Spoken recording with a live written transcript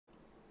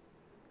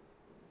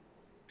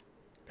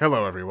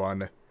Hello,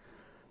 everyone.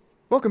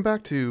 Welcome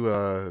back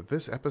to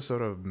this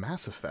episode of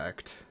Mass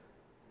Effect.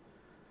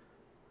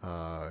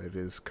 It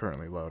is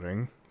currently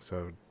loading,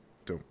 so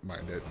don't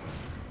mind it.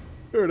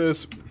 There it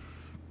is.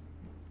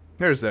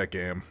 There's that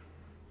game.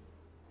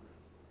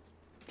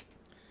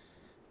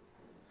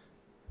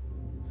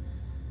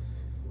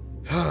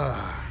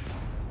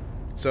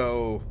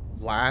 So,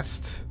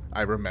 last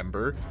I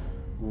remember,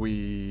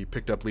 we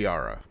picked up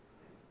Liara.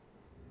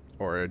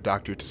 Or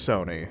Dr.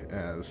 Tassoni,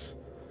 as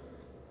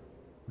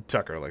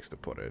Tucker likes to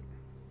put it.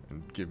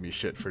 And give me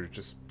shit for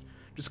just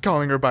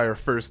calling her by her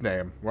first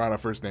name. We're on a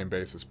first name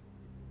basis.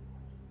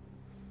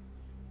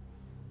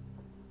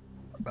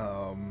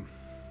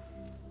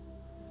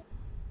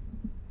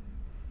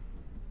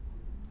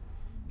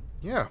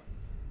 Yeah.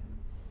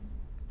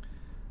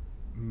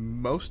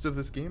 Most of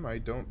this game I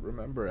don't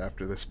remember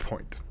after this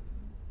point.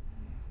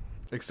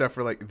 Except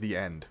for, like, the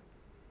end.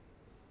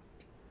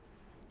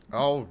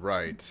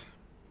 Alright.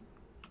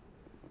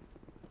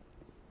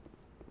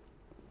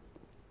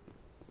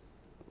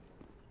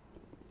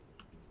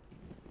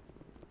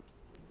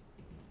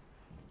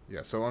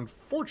 Yeah, so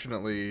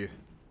unfortunately,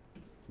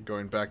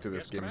 going back to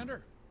this game...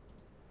 Commander?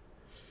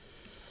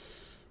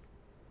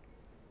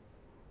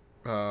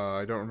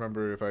 I don't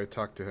remember if I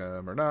talked to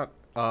him or not.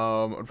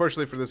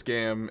 Unfortunately for this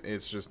game,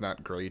 it's just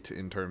not great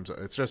in terms of...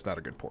 It's just not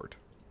a good port.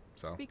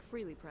 So. Speak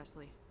freely,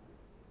 Presley.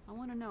 I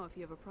want to know if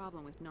you have a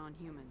problem with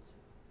non-humans.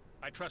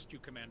 I trust you,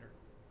 Commander.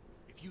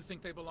 If you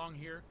think they belong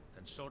here,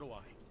 then so do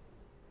I.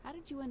 How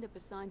did you end up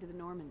assigned to the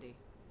Normandy?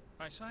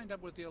 I signed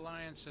up with the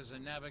Alliance as a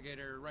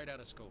navigator right out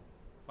of school,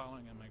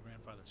 following in my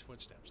grandfather's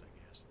footsteps, I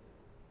guess.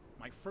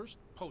 My first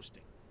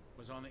posting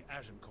was on the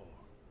Agincourt.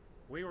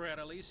 We were at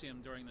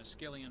Elysium during the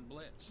Skillian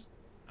Blitz.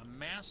 A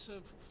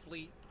massive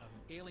fleet of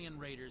alien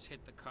raiders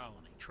hit the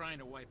colony, trying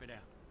to wipe it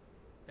out.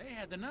 They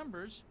had the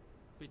numbers,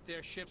 but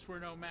their ships were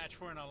no match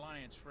for an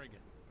Alliance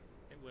frigate.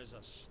 It was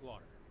a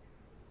slaughter.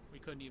 We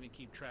couldn't even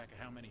keep track of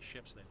how many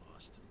ships they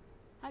lost.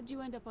 How'd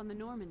you end up on the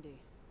Normandy?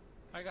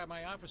 I got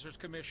my officer's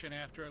commission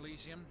after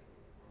Elysium.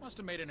 Must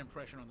have made an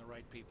impression on the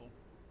right people.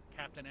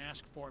 Captain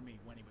asked for me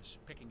when he was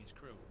picking his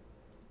crew.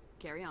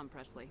 Carry on,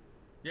 Presley.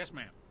 Yes,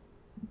 ma'am.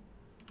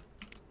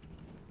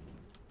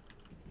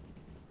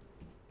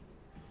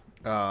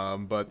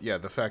 But yeah,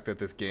 the fact that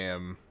this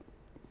game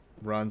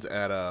runs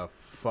at a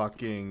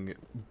fucking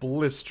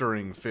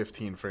blistering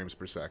 15 frames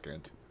per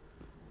second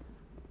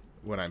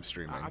when I'm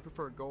streaming. I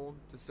prefer gold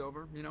to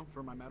silver, you know,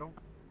 for my medal.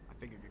 I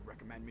figured you'd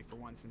recommend me for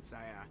one since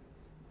I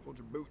pulled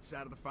your boots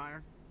out of the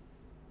fire.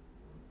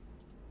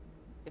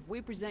 If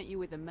we present you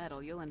with a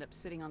medal, you'll end up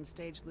sitting on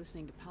stage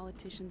listening to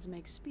politicians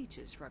make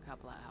speeches for a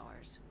couple of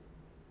hours.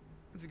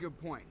 That's a good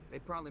point.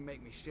 They'd probably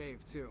make me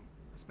shave, too.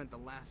 I spent the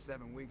last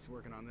 7 weeks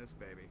working on this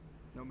baby.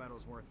 No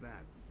medal's worth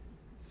that.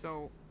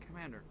 So,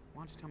 Commander,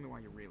 why don't you tell me why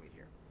you're really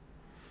here?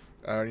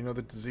 I already know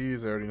the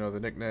disease, I already know the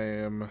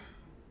nickname.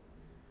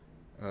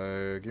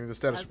 Give me the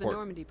status How's report. the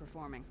Normandy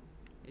performing?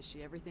 Is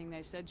she everything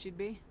they said she'd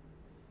be?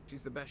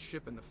 She's the best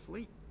ship in the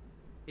fleet.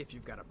 If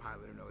you've got a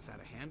pilot who knows how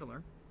to handle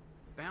her.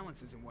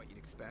 Balance isn't what you'd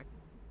expect.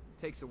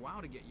 Takes a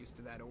while to get used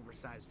to that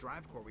oversized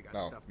drive core we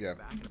got stuffed in the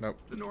back. Nope.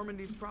 The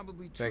Normandy's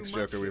probably too Thanks,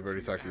 much Joker. We've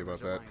already for your talked to you about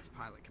average that. Alliance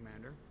pilot,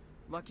 Commander.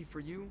 Lucky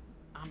for you,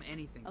 I'm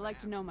anything. I like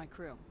to know my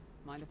crew.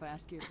 Mind if I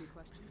ask you a few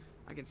questions?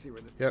 I can see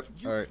where this. Yep.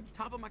 You, All right.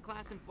 Top of my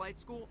class in flight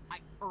school. I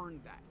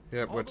earned that.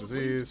 Yep. All What those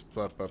disease?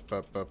 Blah blah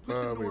blah blah Put the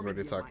blah. We've Normandy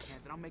already in my talked.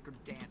 hands and I'll make her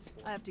dance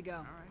for I have to go. All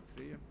right.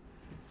 See you.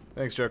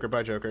 Thanks, Joker.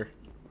 Bye, Joker.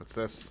 What's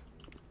this?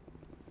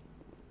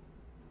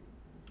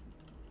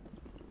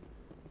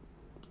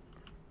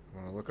 I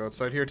want to look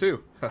outside here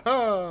too.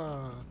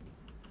 Haha.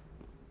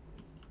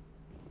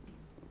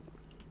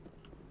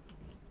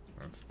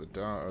 That's the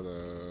or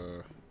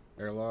the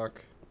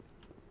airlock.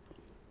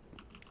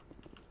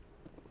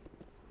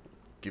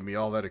 Give me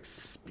all that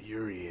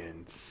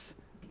experience.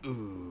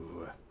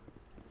 Ooh.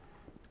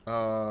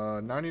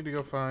 Now I need to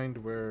go find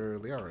where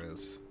Liara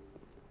is.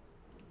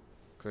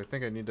 Because I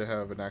think I need to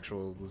have an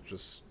actual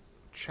just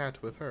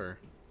chat with her.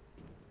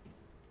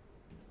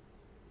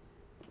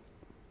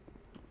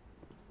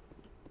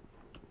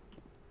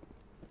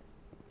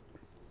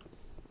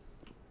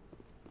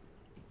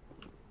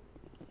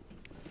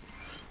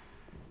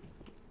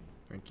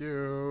 Thank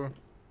you.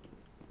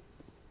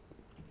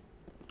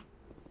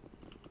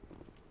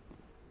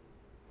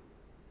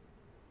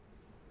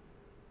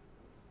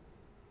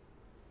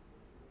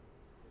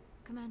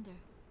 Commander,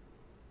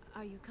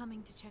 are you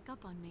coming to check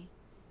up on me?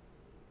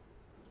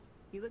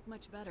 You look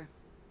much better.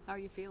 How are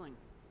you feeling?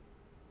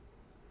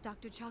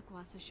 Dr.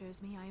 Chakwas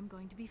assures me I am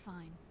going to be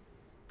fine.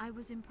 I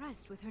was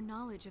impressed with her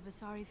knowledge of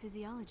Asari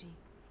physiology.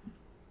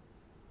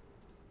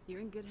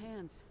 You're in good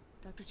hands.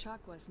 Dr.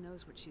 Chakwas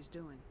knows what she's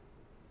doing.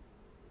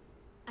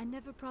 I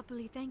never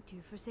properly thanked you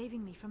for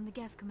saving me from the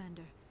Geth,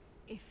 Commander.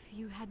 If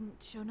you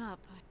hadn't shown up,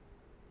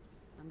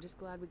 I'm just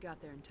glad we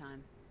got there in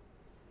time.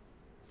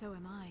 So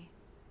am I.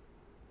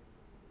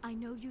 I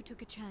know you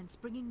took a chance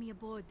bringing me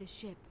aboard this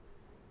ship.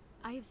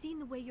 I have seen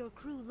the way your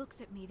crew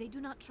looks at me. They do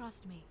not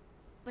trust me.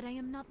 But I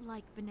am not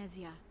like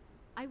Benezia.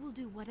 I will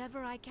do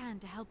whatever I can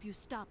to help you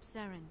stop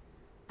Saren.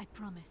 I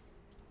promise.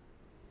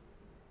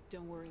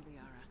 Don't worry,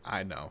 Liara.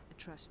 I know. I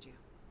trust you.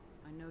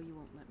 I know you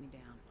won't let me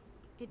down.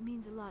 It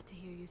means a lot to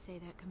hear you say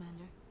that,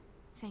 Commander.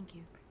 Thank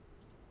you.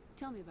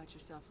 Tell me about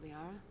yourself,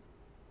 Liara.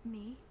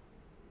 Me?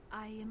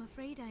 I am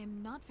afraid I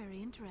am not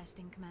very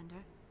interesting,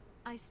 Commander.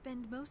 I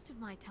spend most of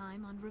my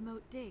time on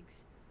remote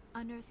digs,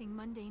 unearthing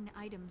mundane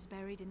items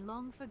buried in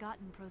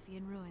long-forgotten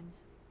Prothean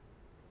ruins.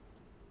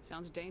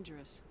 Sounds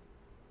dangerous.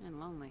 And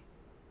lonely.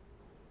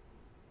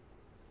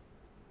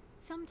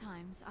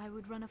 Sometimes I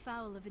would run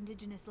afoul of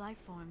indigenous life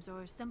forms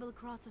or stumble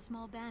across a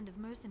small band of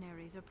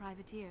mercenaries or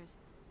privateers.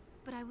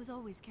 But I was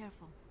always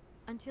careful.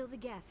 Until the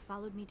Geth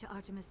followed me to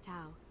Artemis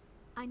Tau.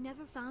 I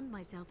never found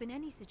myself in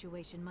any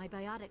situation my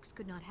biotics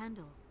could not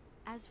handle.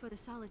 As for the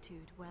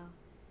solitude, well,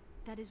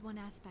 that is one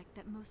aspect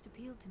that most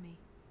appealed to me.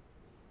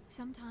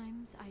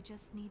 Sometimes I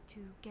just need to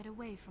get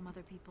away from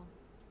other people.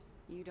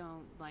 You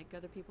don't like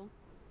other people?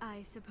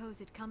 I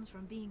suppose it comes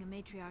from being a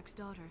matriarch's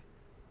daughter.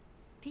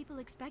 People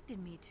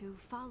expected me to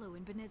follow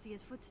in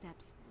Benezia's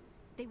footsteps.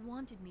 They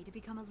wanted me to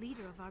become a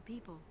leader of our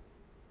people.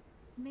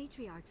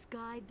 Matriarchs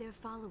guide their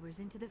followers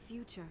into the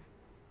future.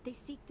 They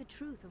seek the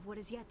truth of what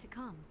is yet to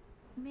come.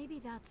 Maybe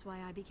that's why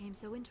I became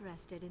so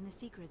interested in the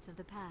secrets of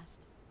the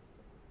past.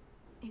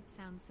 It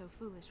sounds so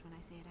foolish when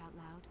I say it out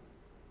loud.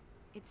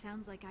 It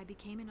sounds like I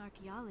became an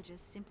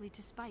archaeologist simply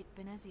to spite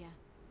Benezia.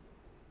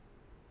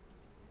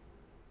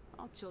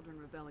 All children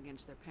rebel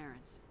against their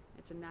parents.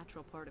 It's a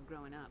natural part of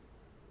growing up.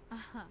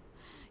 Aha,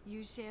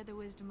 you share the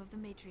wisdom of the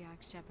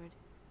matriarch, Shepard.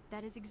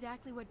 That is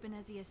exactly what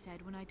Benezia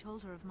said when I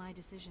told her of my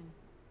decision.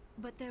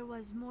 But there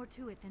was more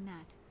to it than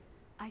that.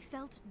 I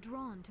felt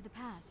drawn to the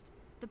past.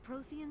 The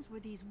Protheans were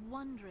these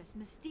wondrous,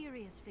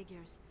 mysterious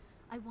figures.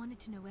 I wanted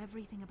to know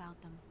everything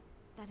about them.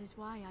 That is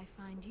why I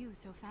find you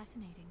so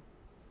fascinating.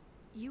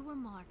 You were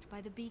marked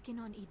by the beacon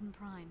on Eden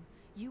Prime.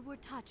 You were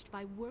touched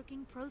by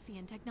working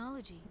Prothean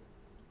technology.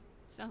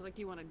 Sounds like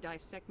you want to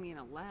dissect me in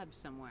a lab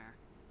somewhere.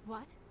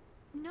 What?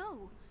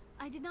 No,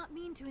 I did not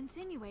mean to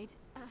insinuate.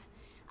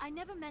 I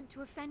never meant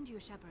to offend you,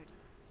 Shepard.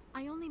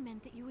 I only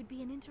meant that you would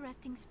be an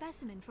interesting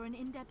specimen for an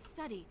in-depth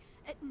study.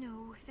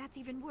 No, that's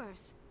even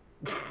worse.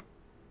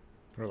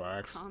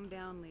 Relax. Calm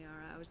down,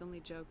 Liara. I was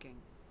only joking.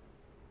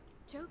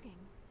 Joking?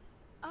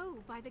 Oh,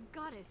 by the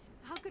goddess,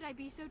 how could I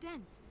be so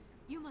dense?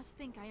 You must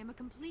think I am a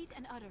complete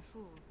and utter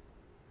fool.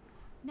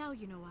 Now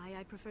you know why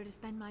I prefer to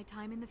spend my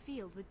time in the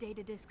field with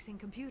data disks and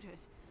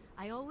computers.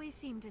 I always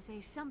seem to say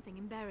something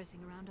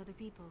embarrassing around other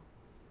people.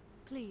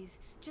 Please,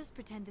 just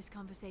pretend this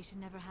conversation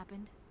never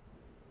happened.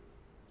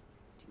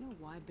 Do you know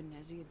why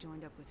Benezia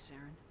joined up with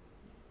Saren?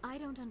 I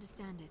don't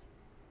understand it.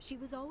 She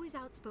was always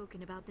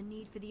outspoken about the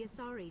need for the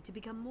Asari to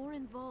become more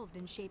involved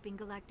in shaping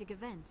galactic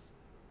events.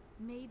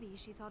 Maybe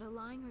she thought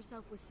allying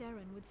herself with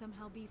Saren would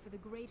somehow be for the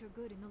greater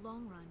good in the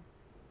long run.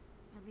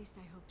 At least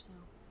I hope so.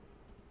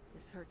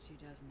 This hurts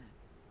you, doesn't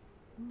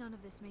it? None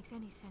of this makes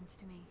any sense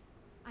to me.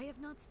 I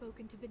have not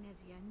spoken to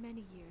Benezia in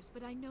many years,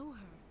 but I know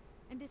her.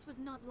 And this was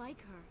not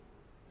like her.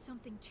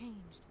 Something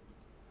changed.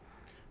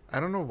 I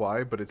don't know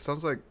why, but it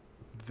sounds like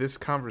this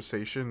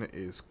conversation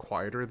is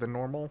quieter than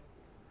normal.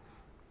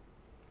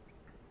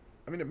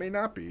 I mean, it may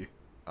not be.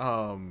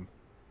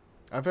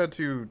 I've had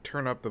to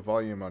turn up the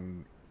volume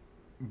on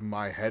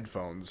my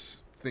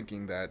headphones,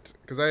 thinking that...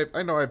 Because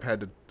I know I've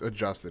had to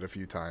adjust it a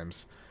few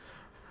times.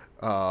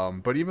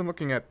 But even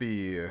looking at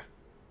the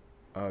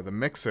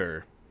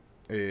mixer,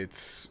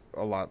 it's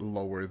a lot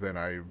lower than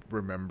I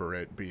remember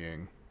it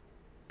being.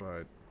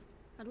 But...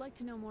 I'd like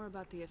to know more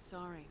about the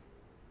Asari.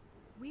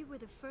 We were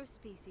the first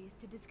species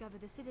to discover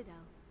the Citadel.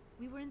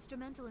 We were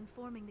instrumental in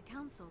forming the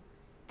Council,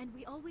 and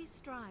we always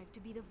strive to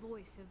be the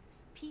voice of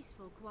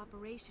peaceful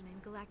cooperation in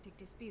galactic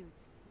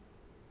disputes.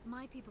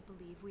 My people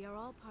believe we are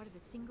all part of a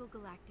single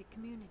galactic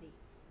community.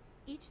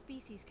 Each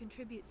species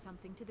contributes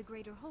something to the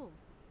greater whole.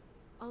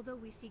 Although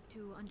we seek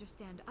to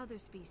understand other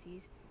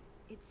species,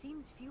 it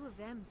seems few of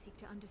them seek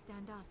to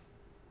understand us.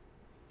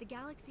 The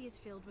galaxy is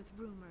filled with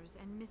rumors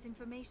and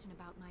misinformation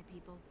about my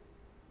people.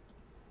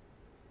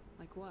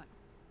 Like what?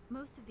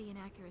 Most of the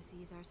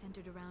inaccuracies are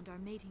centered around our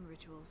mating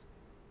rituals.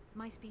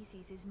 My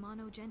species is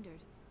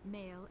monogendered.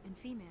 Male and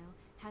female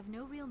have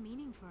no real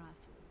meaning for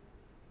us.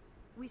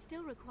 We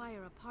still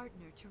require a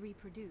partner to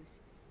reproduce.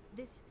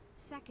 This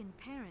second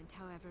parent,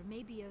 however,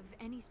 may be of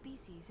any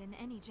species and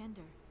any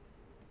gender.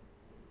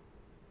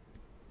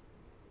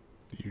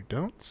 You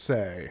don't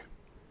say.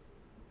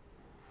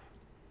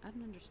 I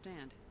don't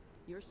understand.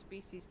 Your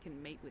species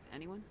can mate with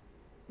anyone?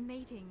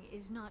 Mating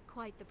is not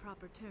quite the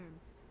proper term,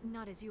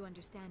 not as you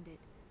understand it.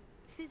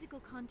 Physical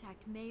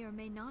contact may or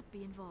may not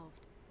be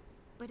involved,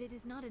 but it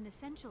is not an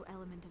essential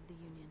element of the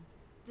union.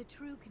 The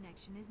true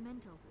connection is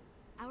mental.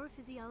 Our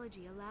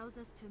physiology allows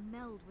us to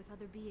meld with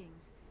other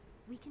beings.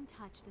 We can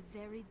touch the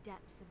very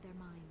depths of their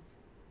minds.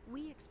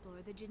 We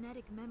explore the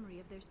genetic memory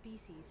of their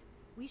species.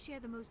 We share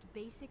the most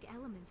basic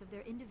elements of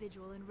their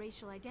individual and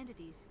racial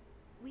identities.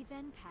 We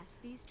then pass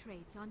these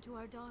traits onto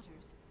our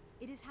daughters.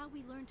 It is how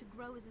we learn to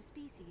grow as a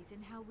species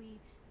and how we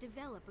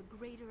develop a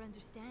greater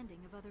understanding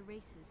of other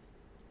races.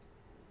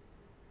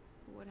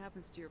 what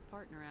happens to your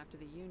partner after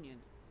the union?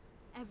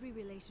 Every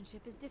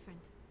relationship is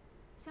different.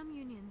 Some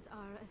unions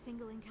are a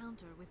single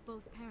encounter with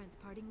both parents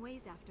parting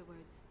ways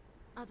afterwards.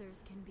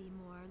 Others can be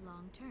more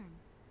long-term.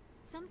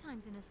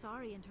 Sometimes an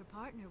Asari and her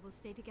partner will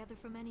stay together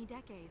for many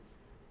decades.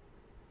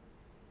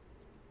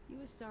 You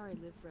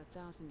Asari live for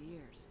 1,000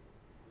 years.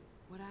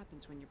 What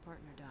happens when your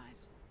partner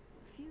dies?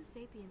 Few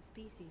sapient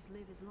species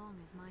live as long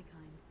as my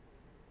kind.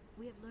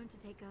 We have learned to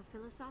take a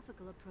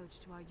philosophical approach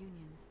to our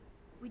unions.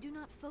 We do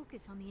not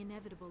focus on the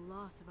inevitable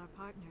loss of our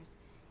partners.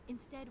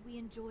 Instead, we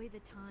enjoy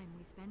the time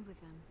we spend with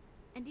them.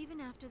 And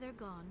even after they're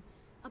gone,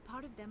 a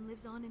part of them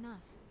lives on in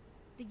us.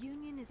 The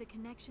union is a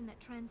connection that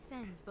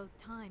transcends both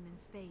time and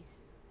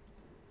space.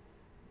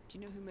 Do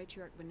you know who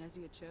Matriarch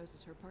Benezia chose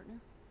as her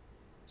partner?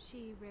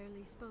 She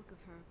rarely spoke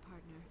of her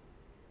partner.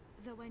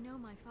 Though I know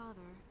my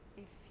father,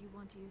 if you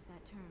want to use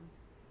that term,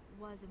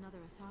 was another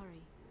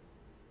Asari.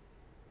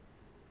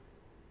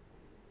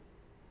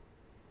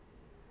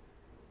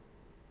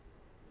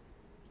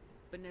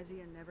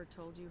 Benezia never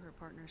told you her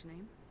partner's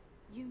name?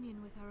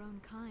 Union with our own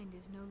kind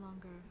is no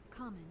longer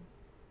common,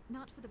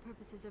 not for the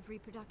purposes of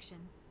reproduction.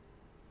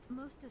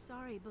 Most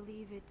Asari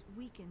believe it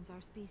weakens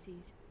our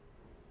species.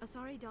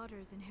 Asari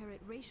daughters inherit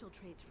racial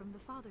traits from the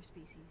father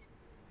species.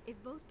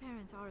 If both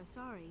parents are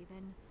Asari,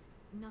 then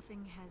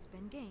nothing has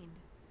been gained,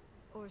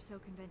 or so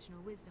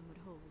conventional wisdom would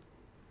hold.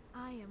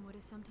 I am what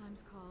is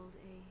sometimes called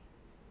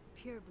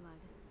a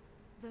pureblood,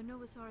 though no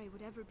Asari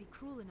would ever be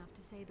cruel enough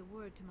to say the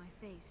word to my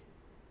face.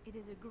 It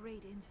is a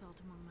great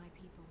insult among my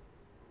people.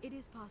 It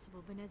is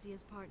possible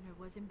Benezia's partner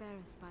was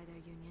embarrassed by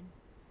their union.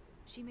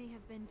 She may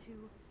have been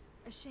too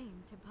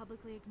ashamed to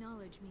publicly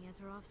acknowledge me as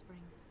her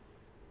offspring.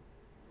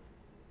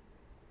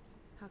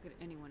 How could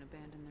anyone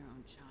abandon their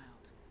own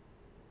child?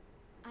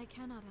 I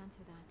cannot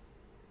answer that.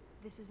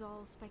 This is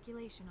all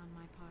speculation on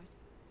my part.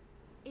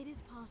 It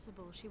is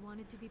possible she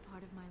wanted to be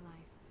part of my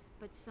life,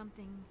 but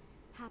something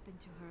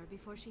happened to her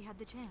before she had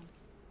the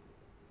chance.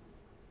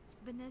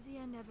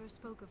 Benezia never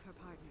spoke of her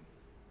partner.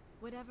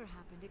 Whatever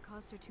happened, it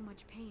caused her too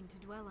much pain to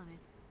dwell on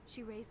it.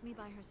 She raised me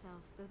by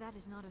herself, though that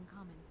is not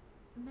uncommon.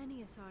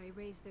 Many Asari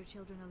raise their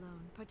children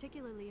alone,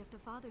 particularly if the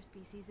father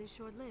species is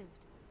short-lived.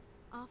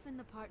 Often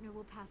the partner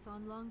will pass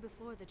on long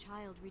before the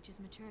child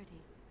reaches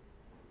maturity.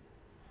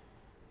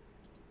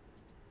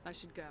 I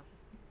should go.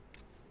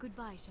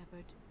 Goodbye,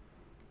 Shepard.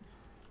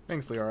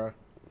 Thanks, Liara.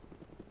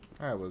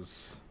 That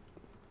was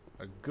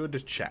a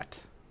good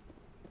chat.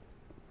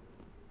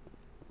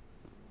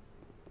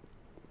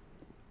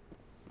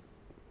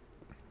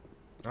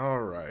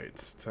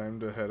 Alright, time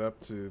to head up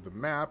to the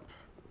map.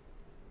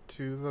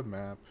 To the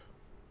map.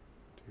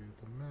 To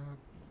the map.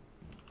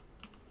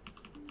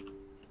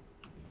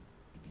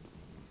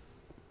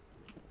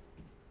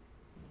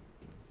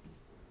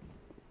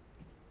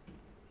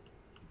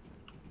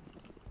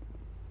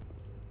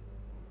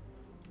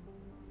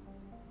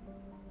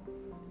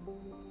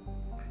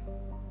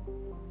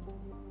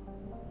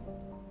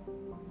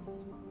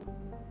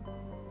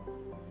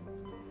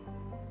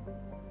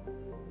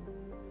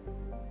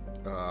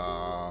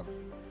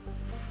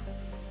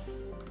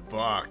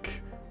 Fuck.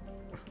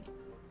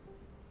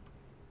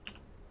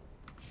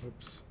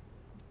 Oops.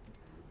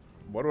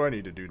 What do I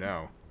need to do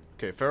now?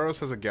 Okay, Pharos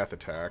has a Geth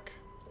attack.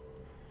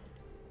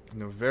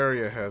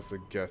 Noveria has a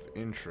Geth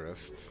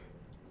interest.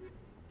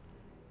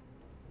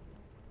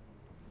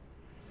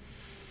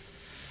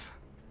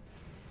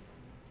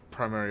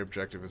 Primary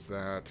objective is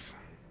that.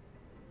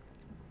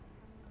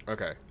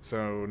 Okay,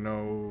 so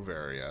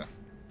Noveria.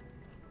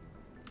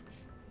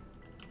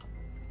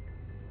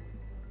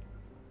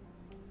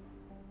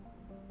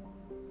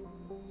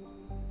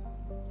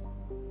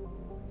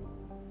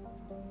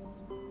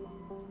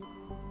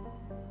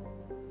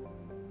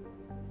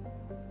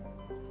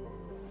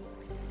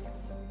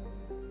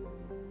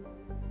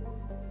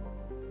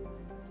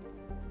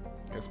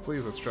 Yes,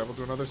 please, let's travel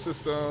to another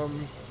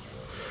system.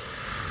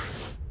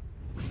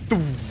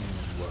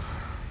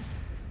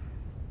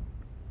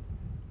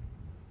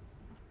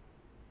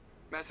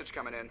 Message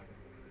coming in.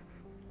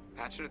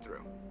 Patching it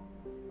through.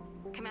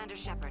 Commander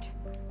Shepard,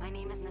 my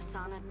name is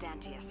Nasana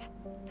Dantius.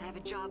 I have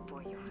a job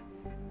for you.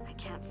 I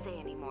can't say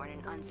any more in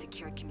an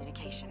unsecured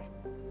communication.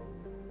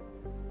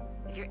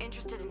 If you're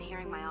interested in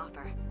hearing my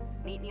offer,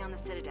 meet me on the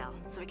Citadel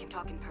so we can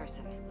talk in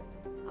person.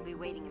 I'll be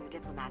waiting in the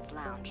Diplomat's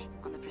Lounge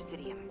on the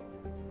Presidium.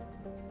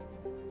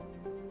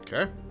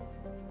 Okay.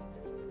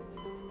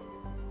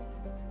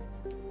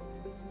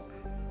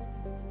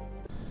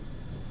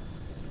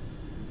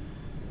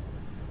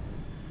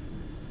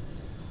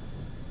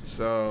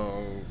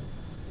 So,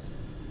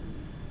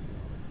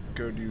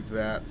 go do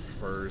that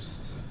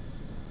first.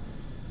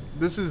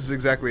 This is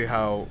exactly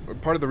how,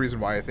 part of the reason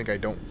why I think I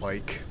don't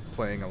like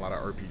playing a lot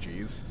of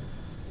RPGs,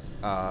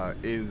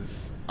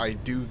 is I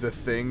do the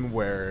thing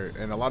where,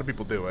 and a lot of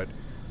people do it,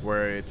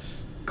 where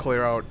it's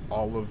clear out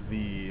all of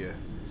the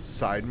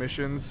side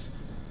missions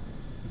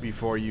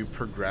before you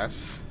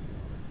progress,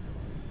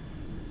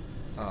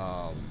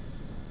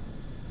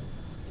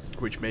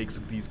 which makes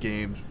these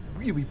games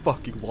really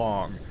fucking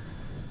long.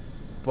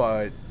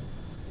 But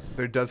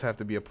there does have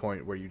to be a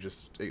point where you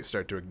just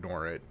start to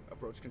ignore it.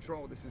 Approach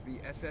control. This is the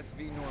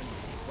SSV Normandy,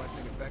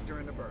 requesting a vector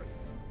and a berth.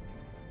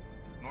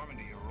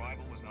 Normandy, your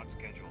arrival was not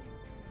scheduled.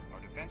 Our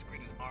defense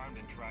grid is armed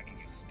and tracking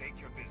you. State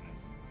your business.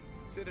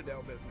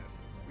 Citadel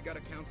business. We got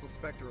a Council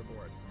Spectre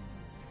aboard.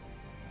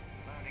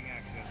 Landing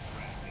access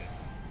granted,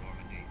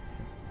 Normandy.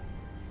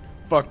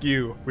 Fuck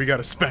you. We got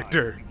a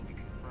Spectre. We will be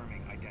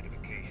confirming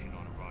identification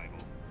on arrival.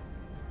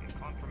 If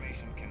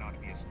confirmation cannot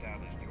be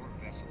established, your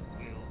vessel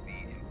will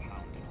be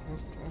impounded.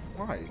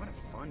 Why? What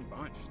a fun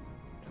bunch.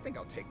 I think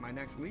I'll take my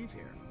next leave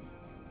here.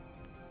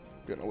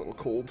 Getting a little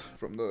cold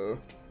from the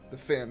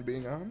fan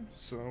being on,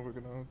 so we're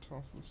gonna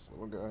toss this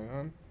little guy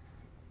on.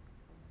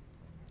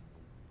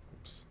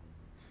 Oops.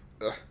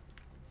 Ugh.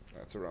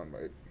 That's around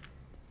right.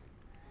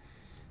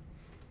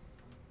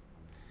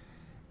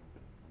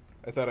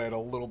 I thought I had a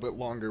little bit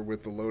longer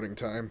with the loading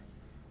time.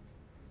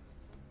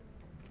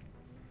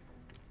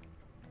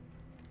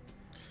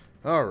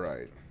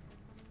 Alright.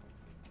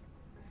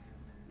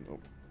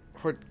 Nope.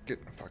 Hard get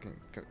fucking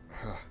get.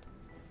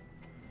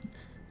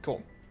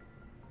 Cool.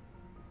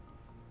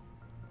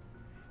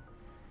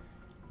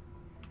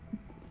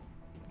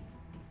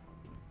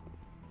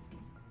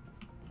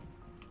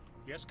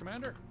 Yes,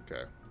 Commander?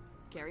 Okay.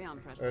 Carry on,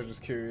 I Presley. was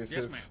just curious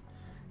Yes, ma'am.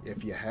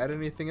 if you had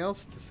anything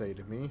else to say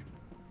to me.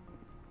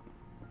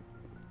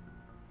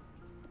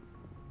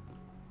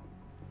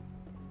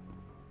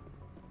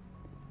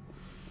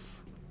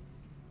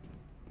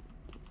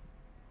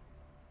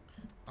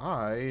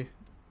 I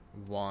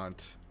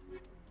want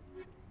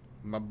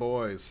my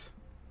boys.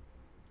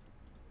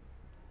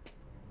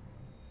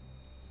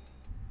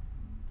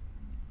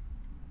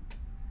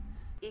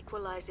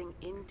 Equalizing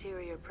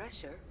interior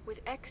pressure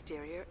with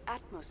exterior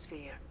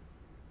atmosphere.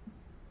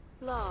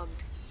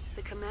 Logged.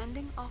 The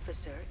commanding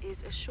officer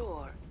is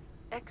ashore.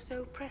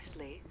 Exo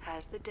Presley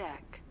has the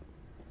deck.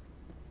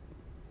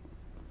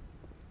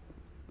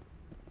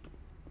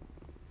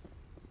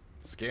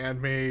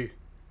 Scan me.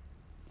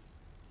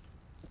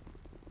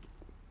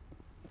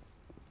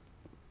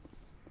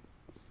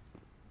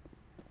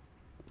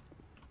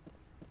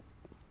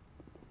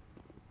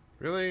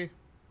 Really?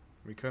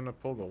 We couldn't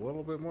have pulled a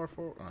little bit more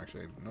forward? Oh,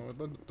 actually, no,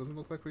 it doesn't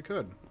look like we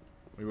could.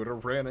 We would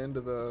have ran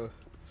into the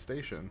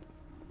station.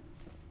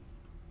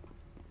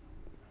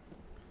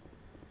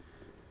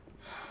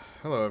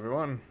 Hello,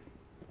 everyone.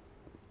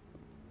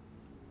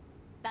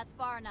 That's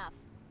far enough.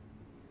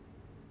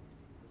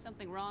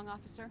 Something wrong,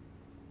 officer?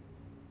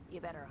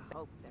 You better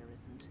hope there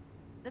isn't.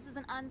 This is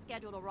an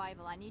unscheduled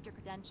arrival. I need your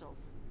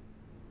credentials.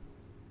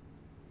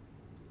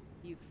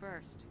 You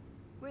first.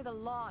 We're the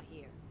law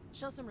here.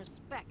 Show some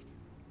respect.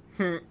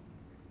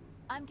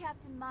 I'm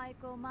Captain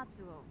Maiko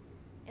Matsuo,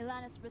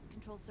 Ilanis Risk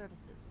Control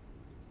Services.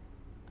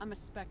 I'm a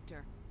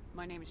Spectre.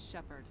 My name is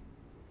Shepard.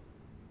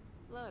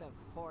 Load of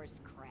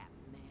horse crap,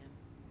 man.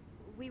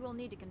 We will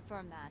need to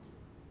confirm that.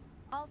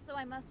 Also,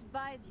 I must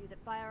advise you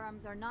that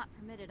firearms are not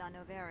permitted on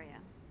Noveria.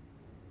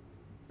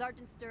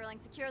 Sergeant Sterling,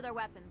 secure their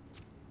weapons.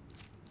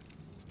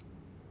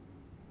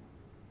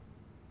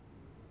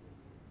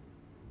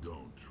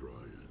 Don't try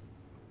it.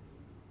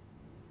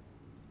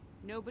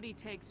 Nobody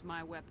takes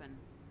my weapon.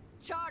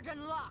 Charge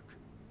and lock!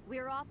 We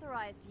are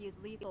authorized to use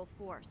lethal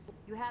force.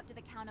 You have to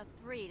the count of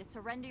 3 to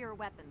surrender your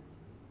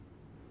weapons.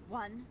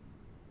 1,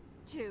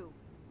 2,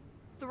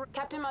 3.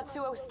 Captain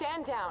Matsuo,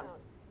 stand down!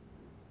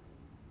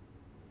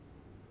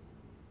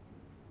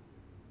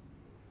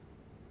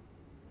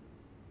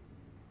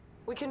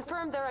 We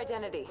confirmed their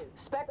identity.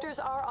 Spectres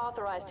are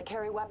authorized to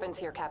carry weapons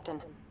here,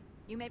 Captain.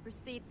 You may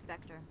proceed,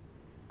 Spectre.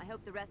 I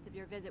hope the rest of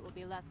your visit will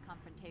be less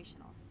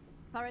confrontational.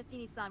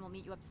 Parasini-san will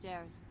meet you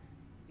upstairs.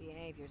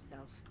 Behave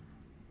yourself.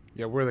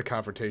 Yeah, we're the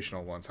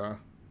confrontational ones, huh?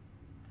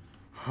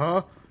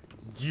 Huh?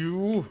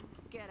 You?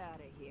 Get out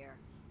of here.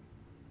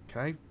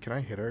 Can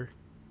I hit her?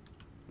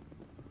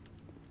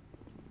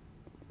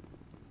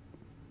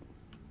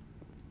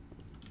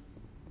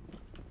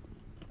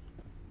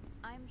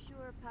 I'm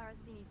sure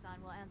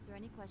Parasini-san will answer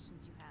any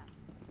questions you have.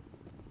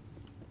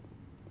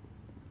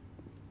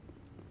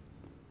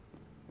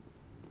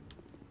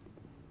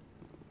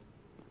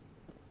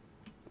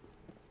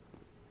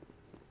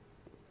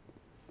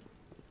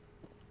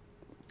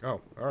 Oh,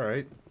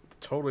 alright.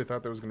 Totally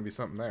thought there was going to be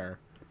something there.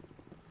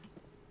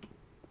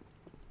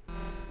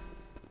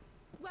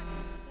 Weapons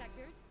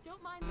protectors,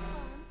 don't mind the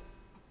alarms.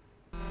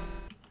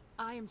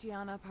 I am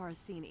Gianna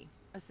Parasini,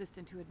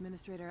 assistant to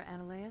Administrator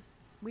Ananias.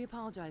 We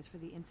apologize for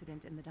the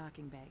incident in the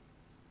docking bay.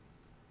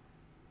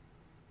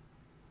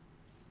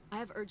 I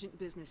have urgent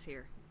business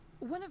here.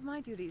 One of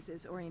my duties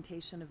is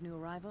orientation of new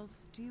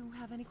arrivals. Do you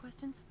have any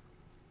questions?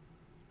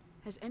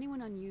 Has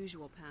anyone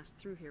unusual passed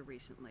through here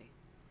recently?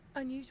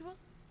 Unusual?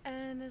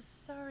 And a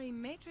sorry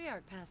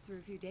matriarch passed through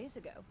a few days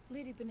ago.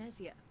 Lady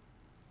Benezia.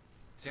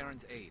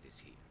 Zaren's aide is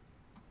here.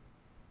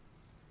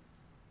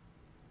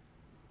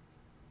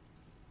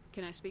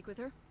 Can I speak with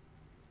her?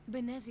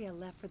 Benezia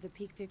left for the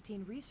Peak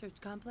 15 research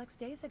complex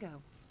days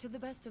ago. To the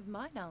best of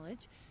my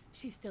knowledge,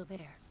 she's still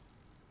there.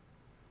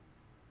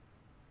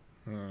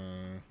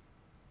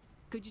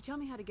 Could you tell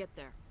me how to get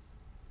there?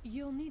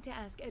 You'll need to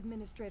ask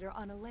Administrator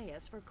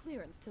Analeas for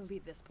clearance to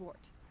leave this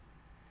port.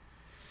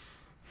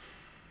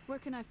 Where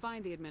can I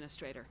find the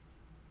Administrator?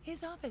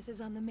 His office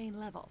is on the main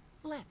level,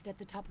 left at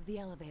the top of the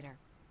elevator.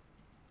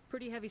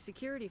 Pretty heavy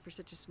security for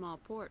such a small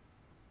port.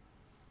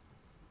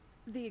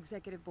 The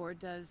Executive Board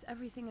does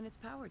everything in its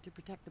power to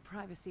protect the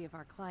privacy of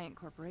our client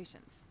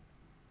corporations.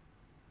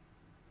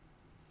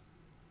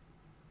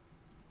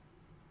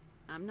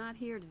 I'm not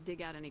here to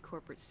dig out any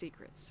corporate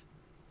secrets.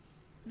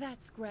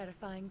 That's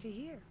gratifying to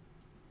hear.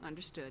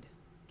 Understood.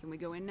 Can we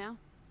go in now?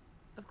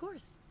 Of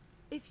course.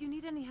 If you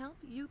need any help,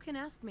 you can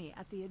ask me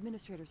at the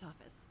Administrator's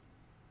office.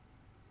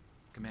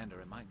 Commander,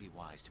 it might be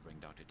wise to bring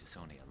Dr.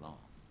 T'Soni along.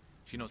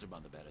 She knows her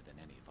mother better than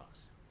any of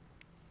us.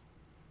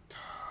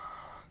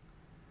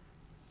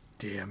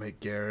 Damn it,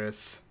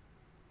 Garrus.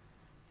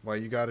 Why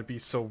you gotta be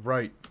so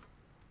right?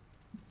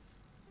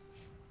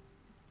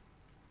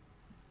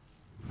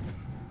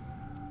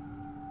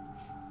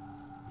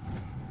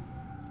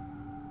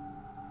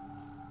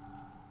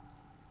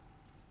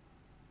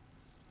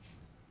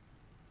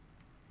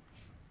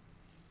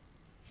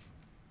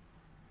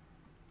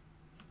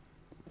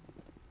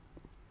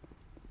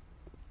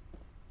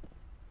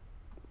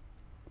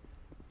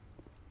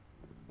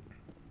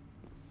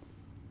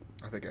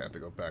 I think I have to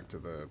go back to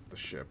the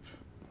ship.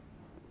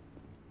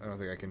 I don't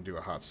think I can do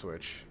a hot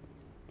switch.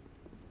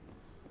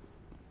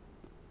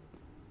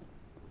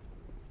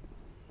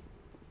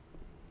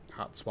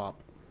 Hot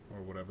swap,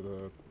 or whatever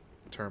the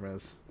term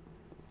is.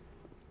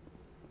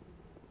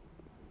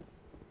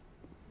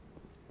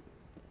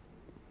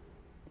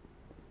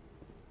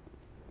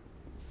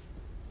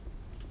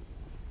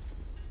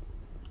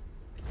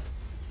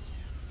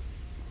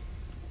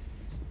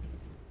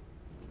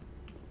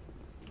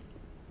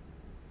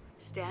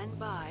 Stand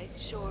by,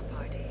 shore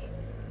party.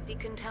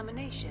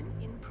 Decontamination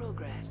in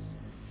progress.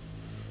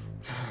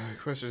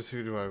 The question is,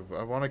 who do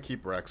I want to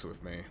keep Rex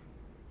with me.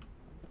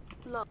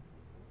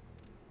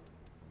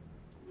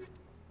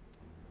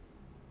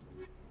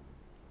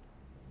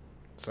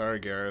 Sorry,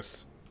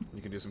 Garrus.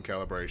 You can do some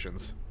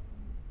calibrations.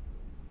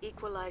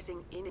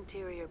 Equalizing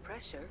interior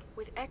pressure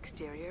with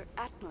exterior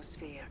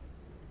atmosphere.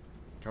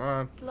 Come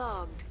on.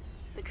 Logged.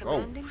 The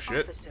commanding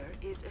officer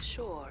is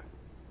ashore.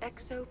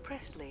 Exo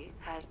Presley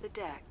has the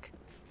deck.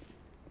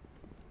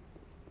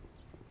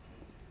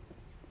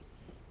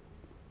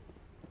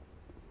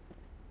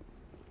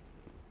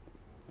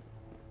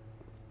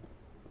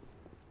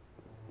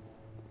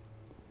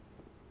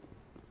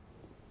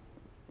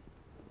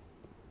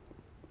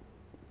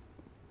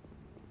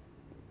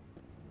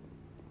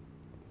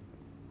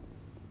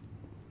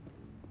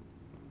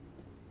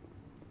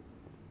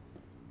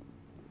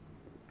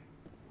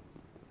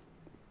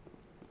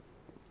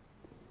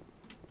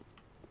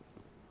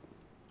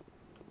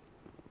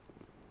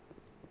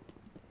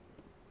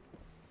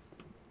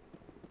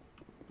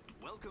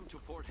 Welcome to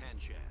Port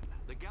Hanshan,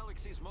 the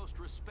galaxy's most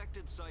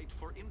respected site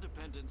for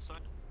independent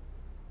science.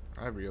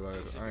 I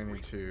realize I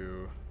need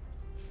to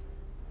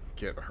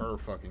get her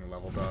fucking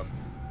leveled up.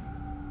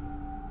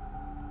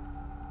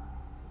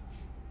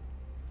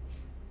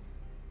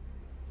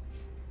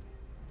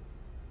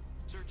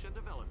 Research and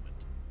development.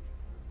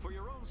 For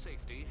your own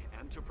safety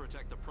and to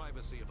protect the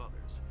privacy of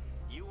others,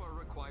 you are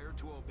required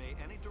to obey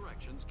any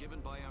directions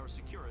given by our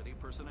security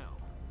personnel.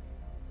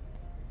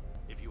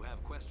 If you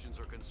have questions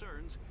or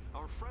concerns,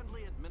 our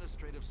friendly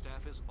administrative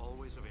staff is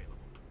always available.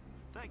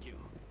 Thank you,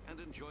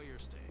 and enjoy your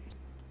stay.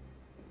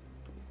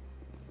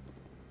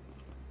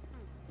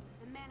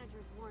 The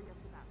managers warned us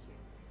about you.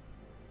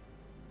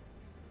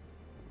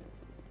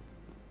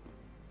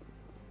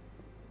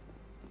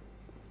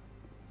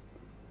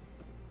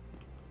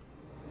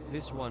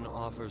 This one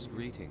offers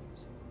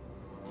greetings.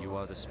 You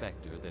are the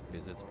Spectre that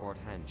visits Port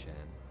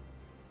Hanshan.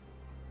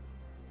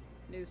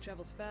 News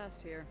travels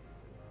fast here.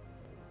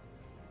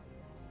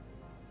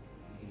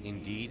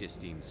 Indeed,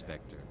 esteemed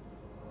Spectre.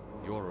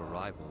 Your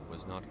arrival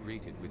was not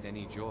greeted with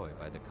any joy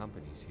by the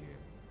companies here.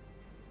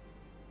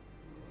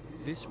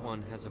 This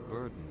one has a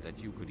burden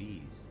that you could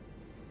ease.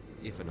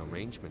 If an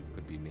arrangement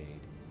could be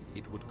made,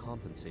 it would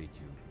compensate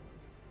you.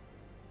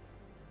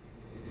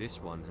 This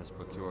one has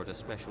procured a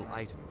special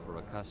item for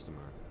a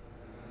customer.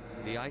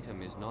 The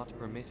item is not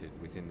permitted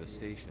within the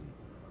station,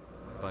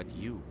 but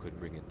you could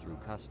bring it through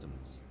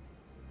customs.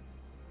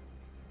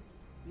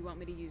 You want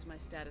me to use my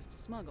status to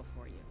smuggle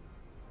for you?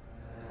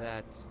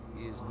 That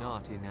is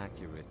not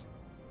inaccurate.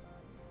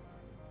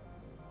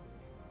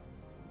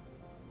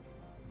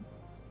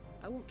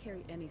 I won't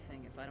carry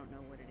anything if I don't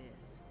know what it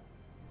is.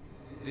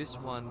 This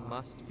one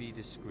must be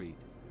discreet.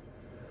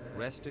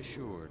 Rest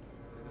assured,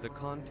 the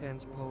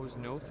contents pose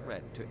no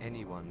threat to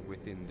anyone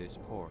within this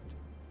port.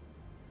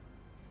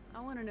 I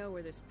want to know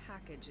where this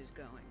package is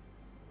going.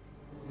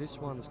 This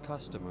one's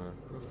customer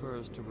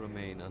prefers to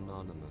remain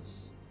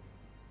anonymous.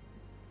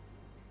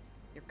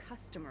 Your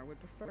customer would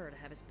prefer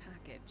to have his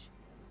package.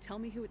 Tell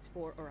me who it's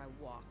for or I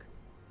walk.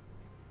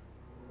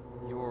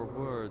 Your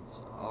words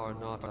are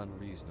not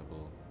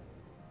unreasonable.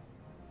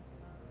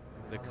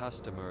 The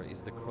customer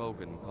is the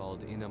Krogan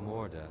called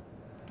Inamorda.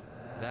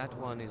 That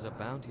one is a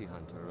bounty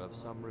hunter of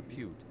some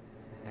repute,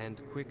 and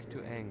quick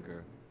to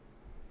anger.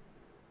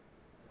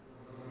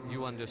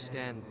 You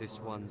understand this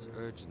one's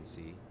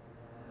urgency.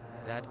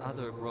 That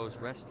other grows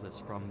restless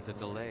from the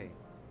delay.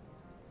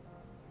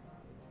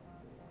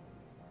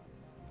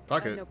 I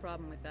have no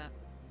problem with that.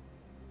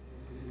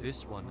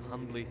 This one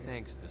humbly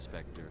thanks the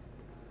Spectre.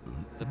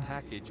 The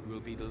package will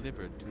be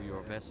delivered to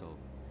your vessel.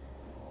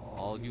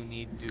 All you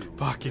need do is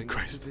bring it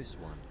to this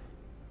one.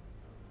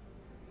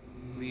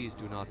 Please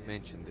do not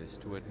mention this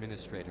to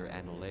Administrator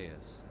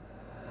Analaeus.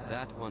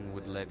 That one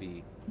would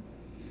levy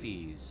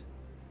fees.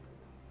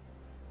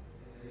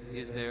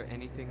 Is there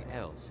anything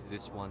else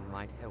this one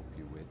might help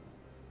you with?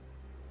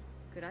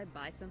 Could I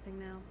buy something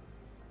now?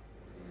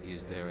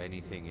 Is there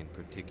anything in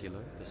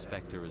particular the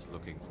Spectre is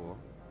looking for?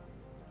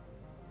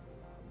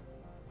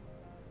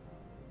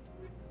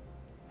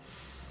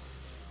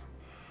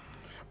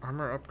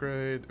 Armor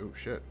upgrade. Oh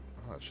shit.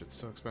 Oh, that shit's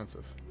so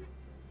expensive.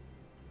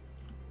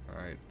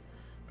 Alright.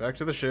 Back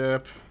to the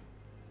ship.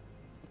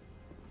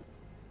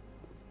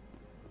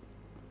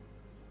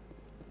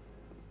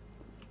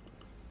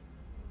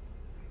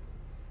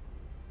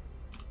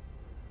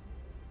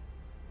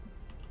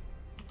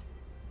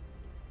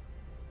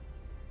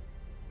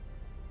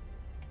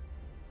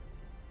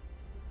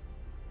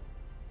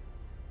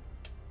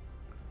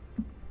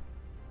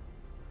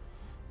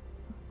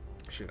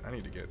 Shit, I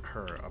need to get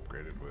her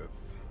upgraded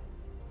with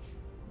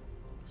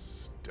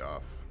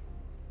stuff.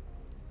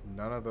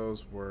 None of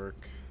those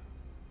work.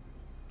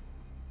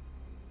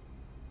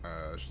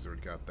 She's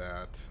already got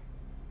that.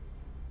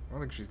 I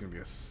don't think she's gonna be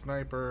a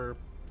sniper.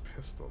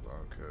 Pistol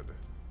though could.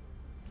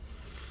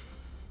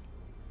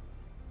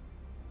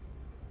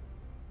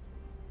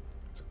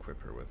 Let's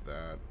equip her with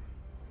that.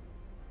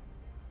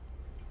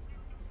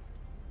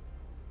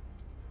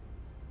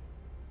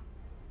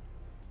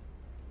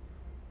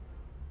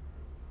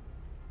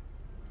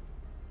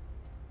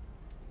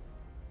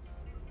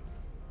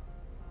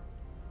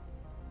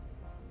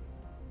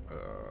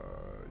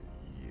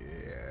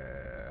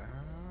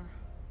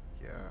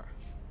 Yeah,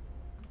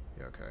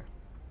 okay.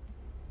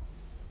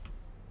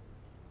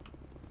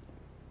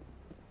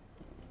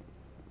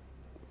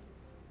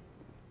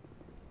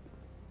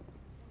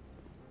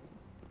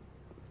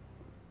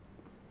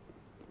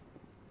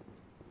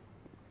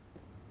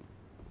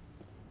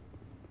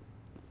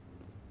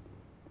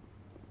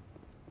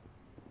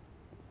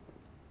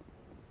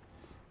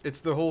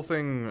 It's the whole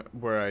thing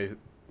where I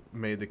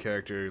made the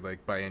character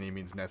like by any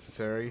means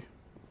necessary.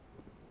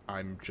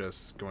 I'm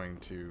just going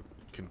to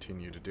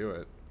continue to do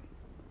it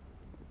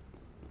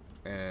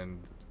and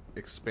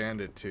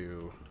expand it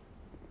to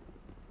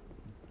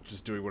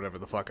just doing whatever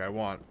the fuck I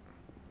want.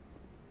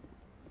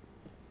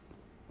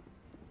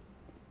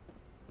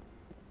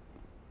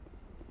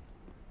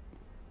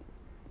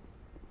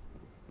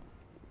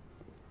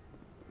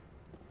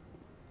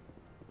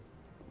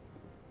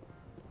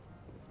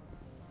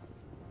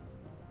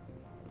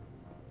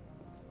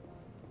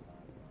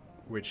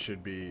 Which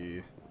should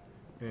be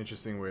an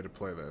interesting way to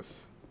play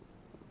this.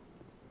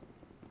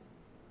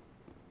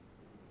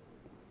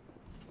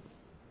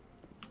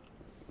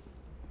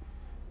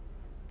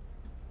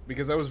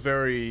 Because I was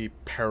very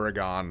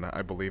Paragon,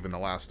 I believe, in the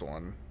last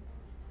one.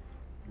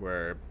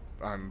 Where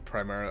I'm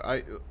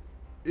primarily...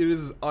 it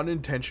is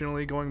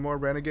unintentionally going more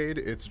Renegade.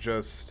 It's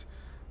just...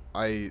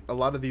 a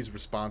lot of these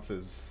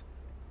responses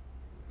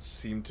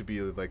seem to be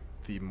like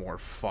the more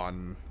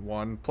fun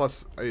one.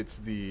 Plus, it's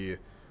the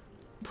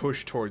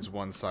push towards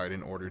one side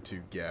in order to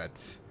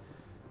get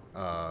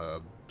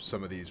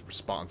some of these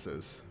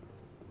responses.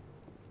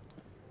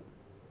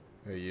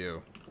 Hey,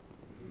 you.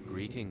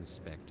 Greetings,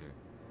 Spectre.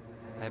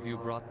 Have you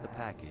brought the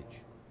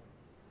package?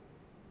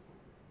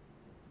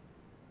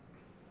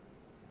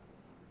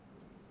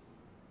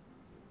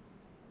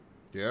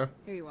 Yeah?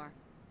 Here you are.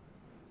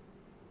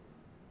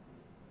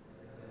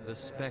 The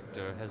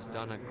Spectre has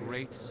done a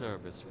great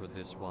service for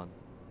this one.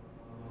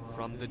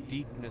 From the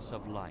deepness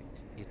of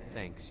light, it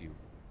thanks you.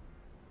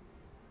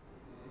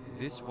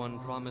 This one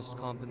promised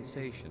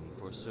compensation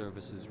for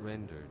services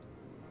rendered.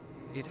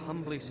 It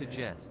humbly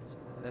suggests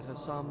that a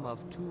sum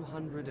of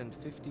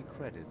 250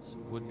 credits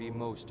would be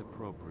most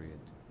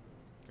appropriate.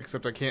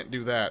 Except I can't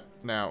do that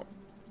now.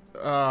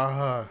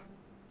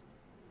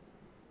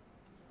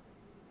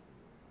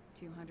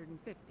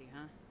 250,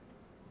 huh?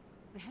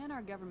 The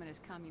Hanar government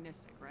is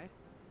communistic, right?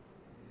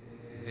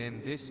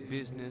 Then this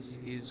business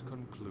is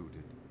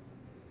concluded.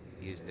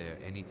 Is there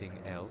anything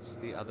else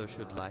the other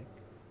should like?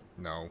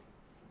 No.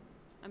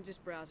 I'm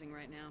just browsing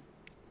right now.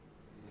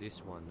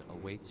 This one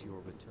awaits your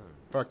return.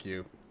 Fuck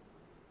you.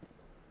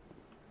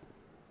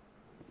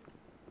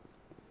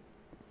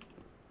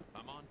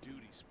 I'm on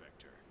duty,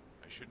 Spectre.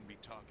 I shouldn't be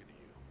talking to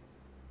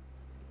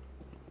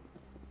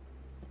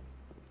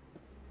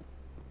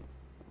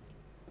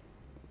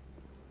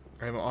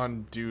you. I'm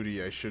on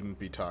duty. I shouldn't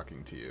be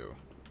talking to you.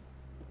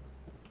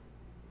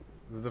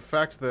 The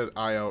fact that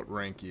I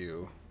outrank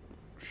you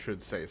should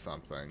say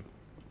something.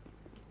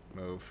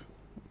 Move.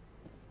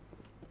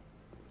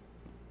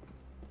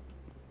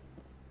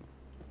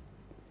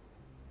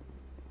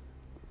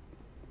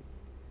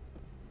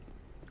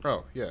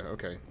 Oh, yeah,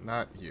 okay.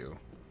 Not you.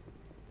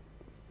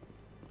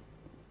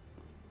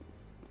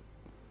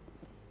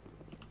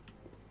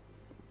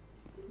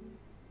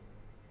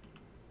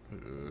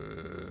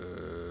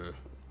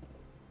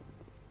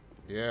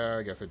 Yeah,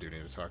 I guess I do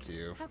need to talk to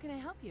you. How can I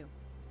help you?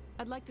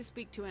 I'd like to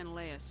speak to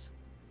Analeas.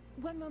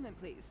 One moment,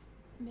 please.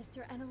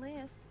 Mr.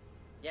 Analeas?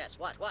 Yes,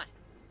 what?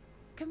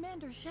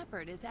 Commander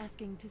Shepard is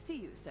asking to see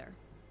you, sir.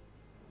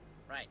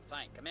 Right,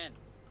 fine, come in.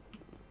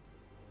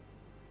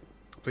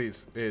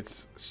 Please,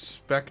 it's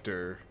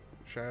Spectre.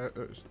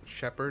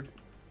 Shepard?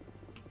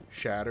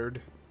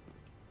 Shattered?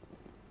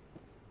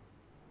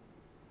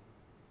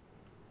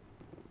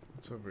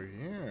 What's over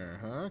here,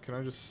 huh? Can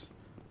I just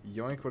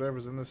yoink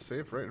whatever's in this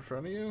safe right in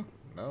front of you?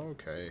 No?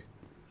 Okay.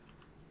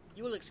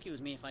 You will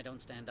excuse me if I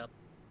don't stand up.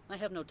 I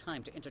have no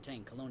time to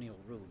entertain colonial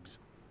rubes.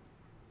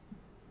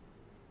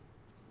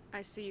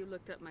 I see you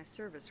looked up my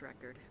service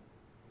record.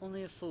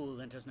 Only a fool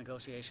enters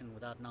negotiation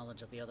without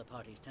knowledge of the other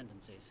party's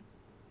tendencies.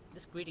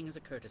 This greeting is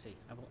a courtesy.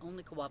 I will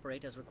only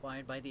cooperate as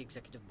required by the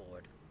Executive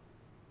Board.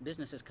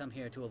 Businesses come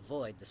here to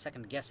avoid the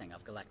second guessing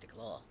of galactic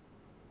law.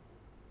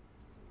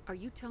 Are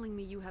you telling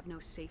me you have no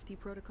safety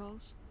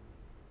protocols?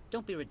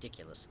 Don't be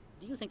ridiculous.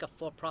 Do you think a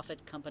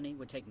for-profit company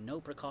would take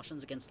no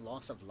precautions against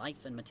loss of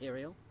life and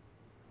material?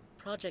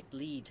 Project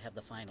leads have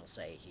the final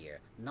say here,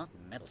 not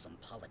meddlesome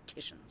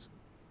politicians.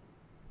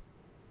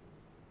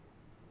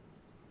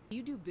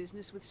 You do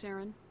business with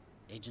Saren?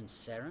 Agent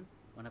Saren?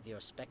 One of your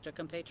Spectre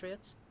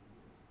compatriots?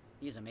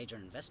 He is a major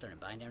investor in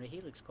Binary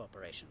Helix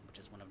Corporation, which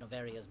is one of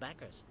Noveria's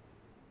backers.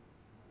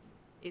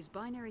 Is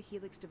Binary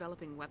Helix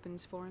developing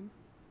weapons for him?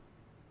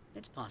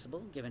 It's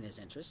possible, given his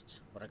interests.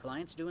 What our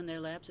clients do in their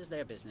labs is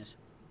their business.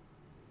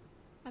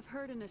 I've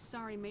heard an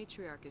Asari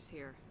matriarch is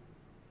here.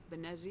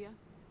 Benezia?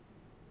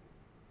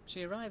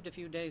 She arrived a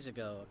few days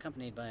ago,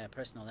 accompanied by a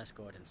personal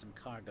escort and some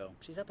cargo.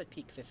 She's up at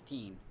Peak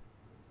 15.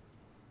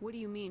 What do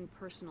you mean,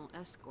 personal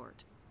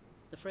escort?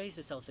 The phrase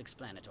is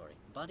self-explanatory.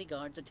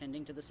 Bodyguards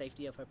attending to the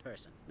safety of her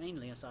person,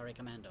 mainly Asari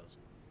commandos.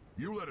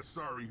 You let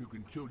Asari who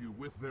can kill you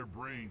with their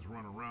brains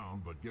run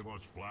around, but give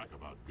us flack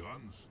about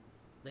guns?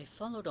 They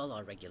followed all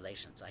our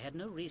regulations. I had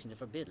no reason to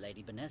forbid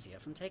Lady Benezia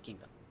from taking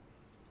them.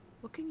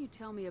 What can you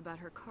tell me about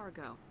her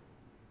cargo?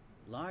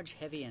 Large,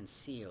 heavy, and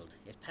sealed.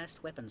 It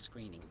passed weapons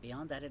screening.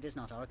 Beyond that, it is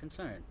not our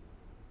concern.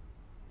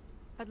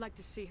 I'd like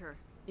to see her,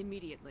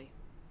 immediately.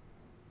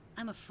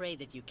 I'm afraid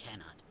that you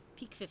cannot.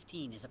 Peak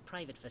 15 is a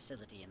private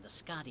facility in the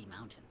Skadi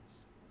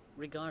Mountains.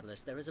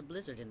 Regardless, there is a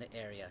blizzard in the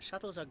area.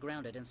 Shuttles are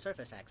grounded and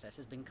surface access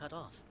has been cut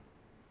off.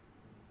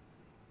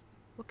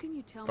 What can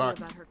you tell me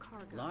about her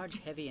cargo?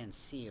 Large, heavy, and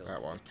sealed.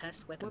 That one. It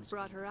passed weapons. What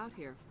brought her out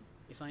here?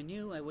 If I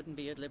knew, I wouldn't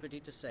be at liberty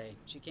to say.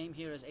 She came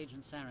here as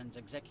Agent Saren's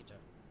executor.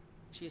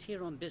 She is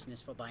here on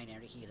business for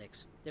Binary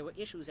Helix. There were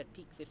issues at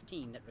Peak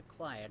 15 that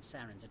required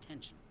Saren's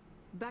attention.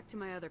 Back to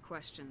my other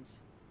questions.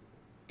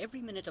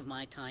 Every minute of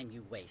my time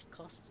you waste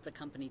costs the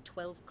company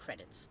 12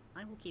 credits.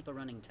 I will keep a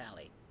running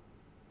tally.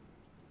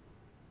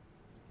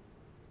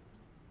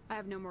 I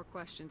have no more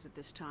questions at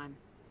this time.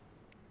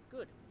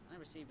 Good. I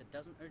received a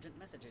dozen urgent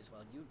messages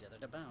while you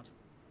dithered about.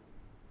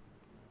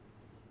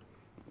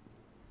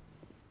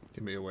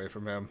 Get me away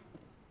from him.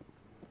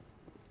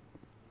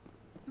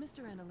 Mr.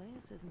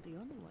 Analeas isn't the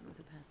only one with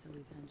a past to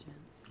leave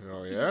Hanshan.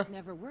 Oh, yeah? You've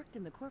never worked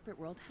in the corporate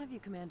world, have you,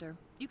 Commander?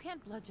 You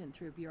can't bludgeon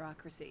through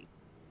bureaucracy.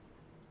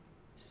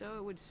 So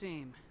it would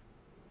seem.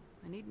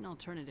 I need an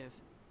alternative.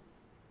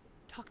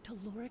 Talk to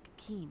Lorik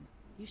Keen.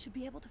 You should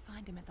be able to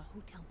find him at the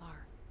hotel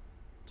bar.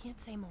 Can't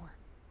say more.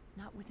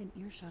 Not within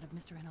earshot of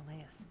Mr.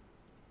 Analeas.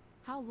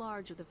 How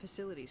large are the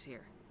facilities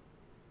here?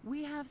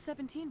 We have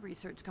 17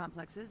 research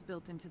complexes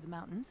built into the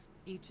mountains.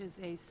 Each is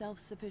a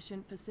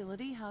self-sufficient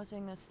facility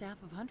housing a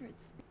staff of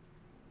hundreds.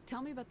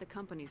 Tell me about the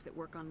companies that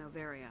work on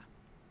Noveria.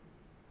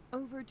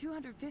 Over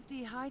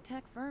 250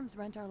 high-tech firms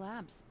rent our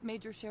labs.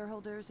 Major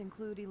shareholders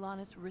include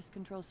Elanus Risk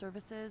Control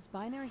Services,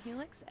 Binary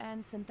Helix,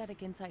 and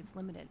Synthetic Insights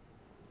Limited.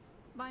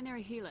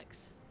 Binary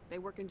Helix. They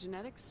work in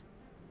genetics?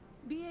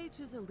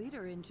 BH is a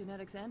leader in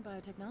genetics and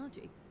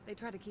biotechnology. They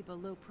try to keep a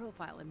low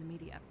profile in the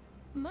media.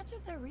 Much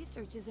of their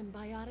research is in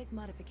biotic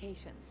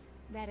modifications.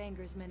 That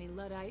angers many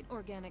Luddite,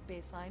 organic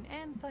baseline,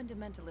 and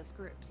fundamentalist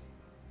groups.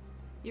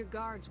 Your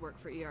guards work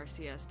for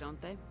ERCS, don't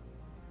they?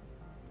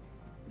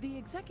 The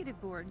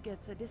executive board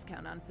gets a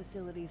discount on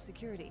facility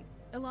security.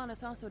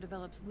 Elanus also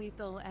develops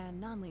lethal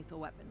and non-lethal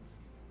weapons.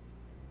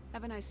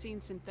 Haven't I seen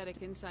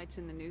Synthetic Insights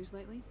in the news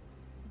lately?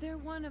 They're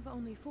one of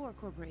only 4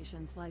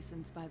 corporations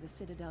licensed by the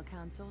Citadel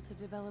Council to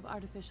develop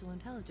artificial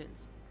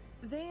intelligence.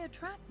 They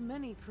attract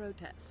many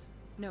protests.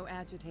 No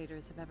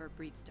agitators have ever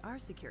breached our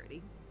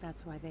security.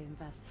 That's why they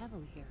invest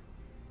heavily here.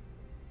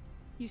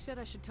 You said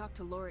I should talk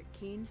to Lorik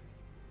Keen?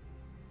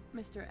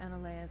 Mr.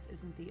 Analeas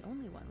isn't the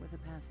only one with a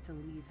past to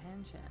leave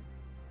Hanshan.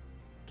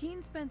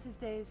 Keen spends his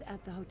days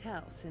at the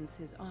hotel since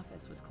his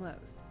office was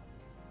closed.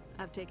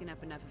 I've taken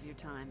up enough of your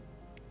time.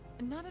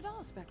 Not at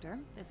all, Spectre.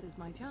 This is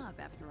my job,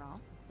 after all.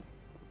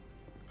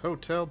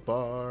 Hotel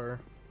bar.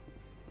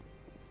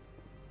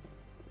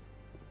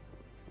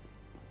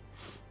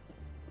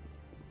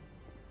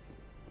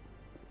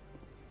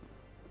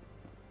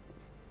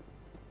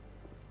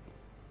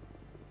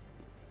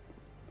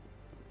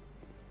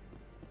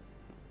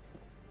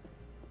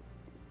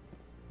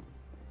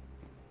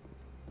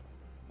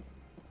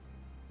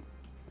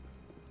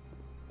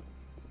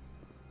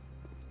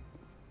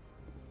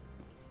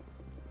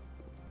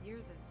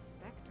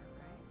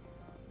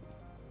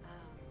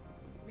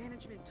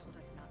 Management told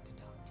us not to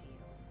talk to you.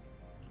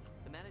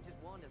 The managers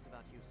warned us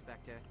about you,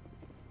 Spectre.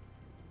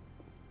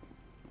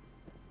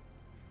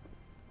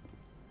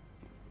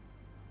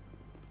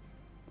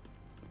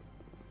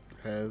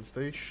 As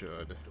they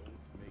should.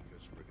 Don't make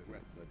us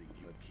regret letting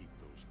you keep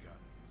those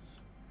guns.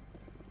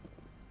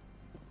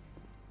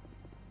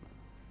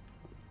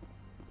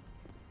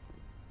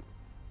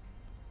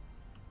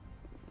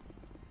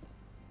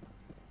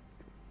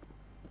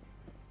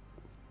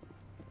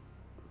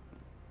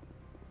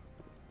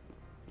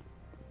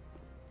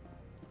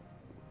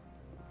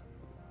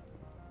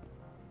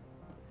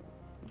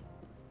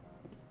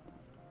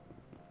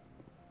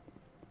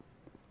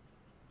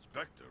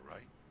 Spectre,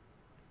 right?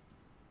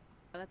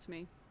 That's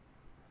me.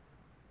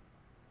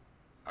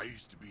 I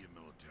used to be a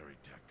military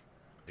tech.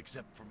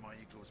 Except for my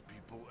Eclipse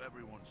people,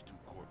 everyone's too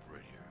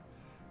corporate here.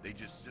 They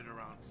just sit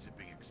around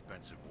sipping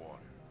expensive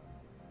water.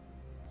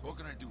 So what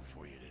can I do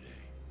for you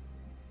today?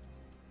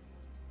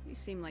 You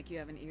seem like you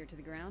have an ear to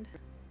the ground.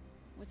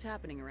 What's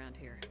happening around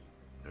here?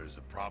 There's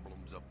the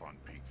problems up on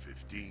Peak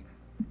 15.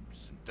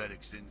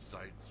 Synthetics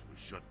Insights was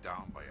shut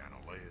down by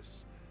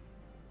Annihilus.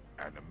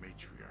 And the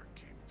Matriarch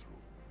came through.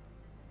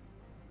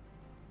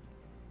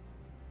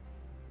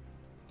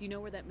 Do you know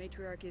where that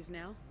matriarch is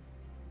now?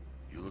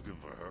 You looking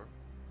for her?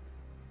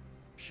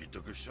 She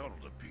took a shuttle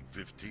to Peak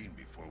 15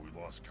 before we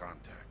lost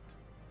contact.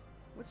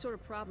 What sort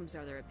of problems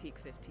are there at Peak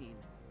 15?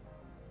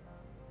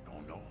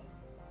 Don't know.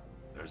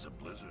 There's a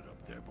blizzard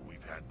up there, but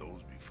we've had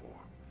those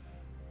before.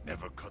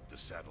 Never cut the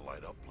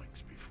satellite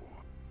uplinks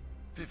before.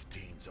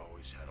 15's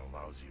always had a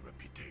lousy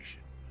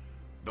reputation.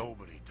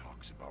 Nobody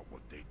talks about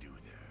what they do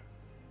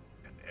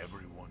there. And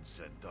everyone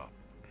sent up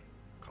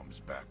comes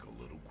back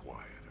a little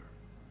quieter.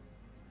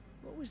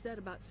 What was that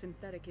about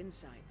Synthetic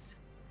Insights?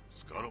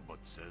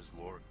 Scuttlebutt says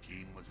Lord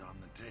Keene was on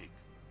the take.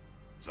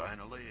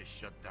 Annihilus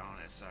shut down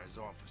SI's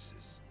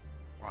offices.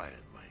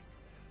 Quiet like,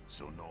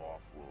 so no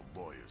off-world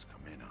lawyers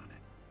come in on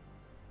it.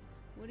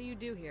 What do you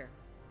do here?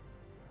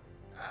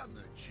 I'm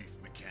the chief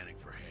mechanic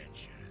for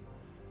Hanshan.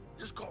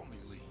 Just call me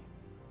Lee.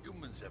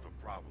 Humans have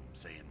a problem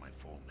saying my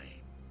full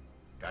name.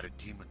 Got a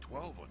team of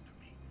 12 under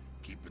me,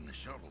 keeping the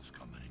shuttles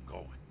coming and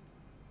going.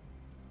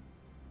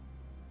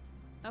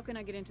 How can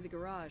I get into the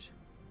garage?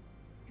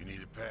 You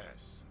need a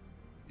pass.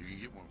 You can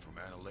get one from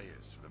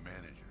Annihilus for the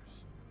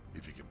managers,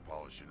 if you can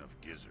polish enough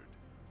gizzard.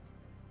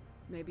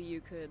 Maybe you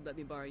could let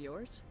me borrow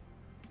yours?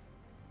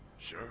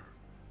 Sure.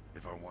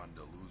 If I wanted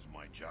to lose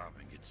my job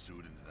and get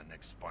sued into the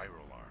next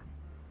spiral arm.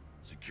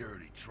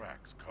 Security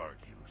tracks card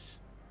use.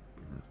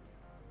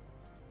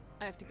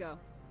 I have to go.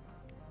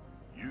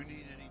 You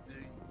need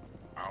anything?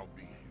 I'll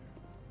be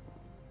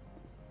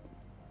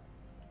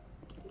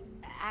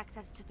here.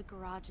 Access to the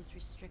garage is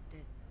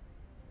restricted.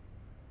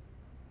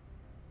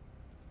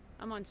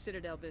 I'm on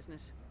Citadel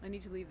business. I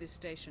need to leave this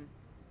station.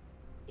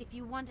 If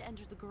you want to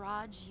enter the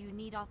garage, you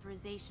need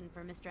authorization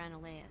from Mr.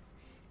 Annihilus.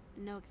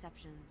 No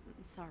exceptions.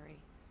 I'm sorry.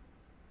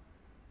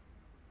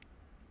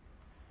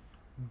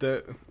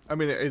 I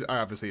mean,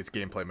 obviously it's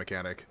gameplay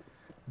mechanic,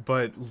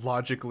 but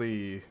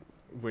logically,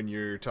 when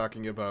you're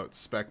talking about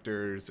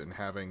specters and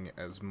having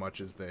as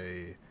much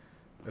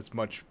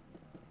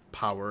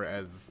power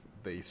as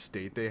they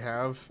state they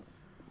have,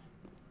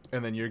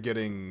 and then you're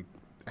getting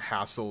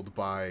hassled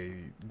by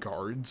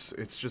guards,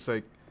 it's just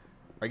like,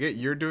 I get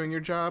you're doing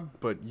your job,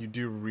 but you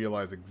do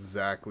realize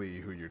exactly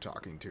who you're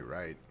talking to,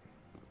 right?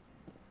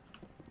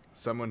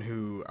 Someone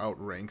who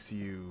outranks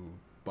you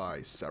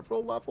by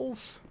several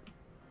levels?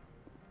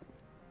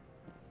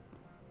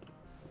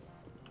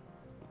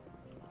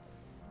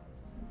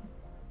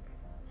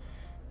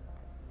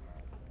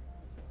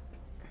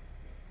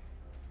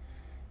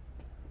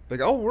 Like,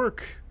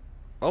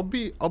 I'll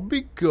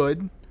be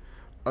good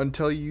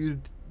until you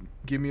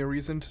give me a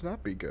reason to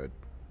not be good.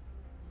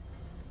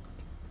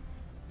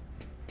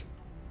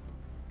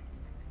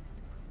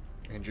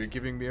 And you're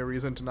giving me a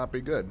reason to not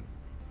be good.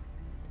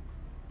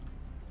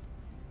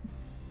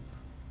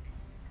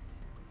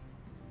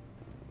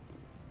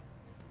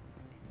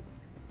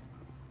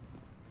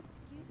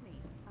 Excuse me,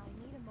 I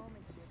need a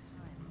moment of your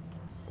time.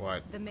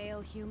 What? The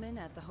male human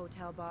at the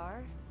hotel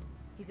bar?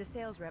 He's a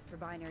sales rep for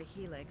Binary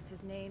Helix.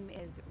 His name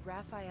is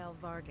Rafael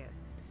Vargas.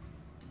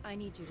 I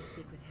need you to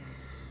speak with him.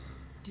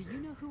 Do you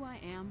know who I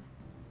am?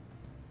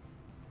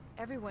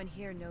 Everyone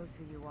here knows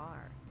who you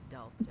are,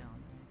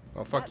 Dullstone.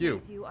 Oh, fuck that you.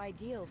 Makes you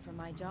ideal for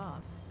my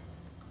job.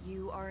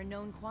 You are a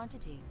known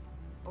quantity,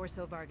 or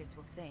so Vargas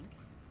will think.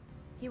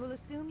 He will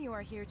assume you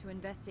are here to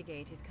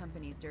investigate his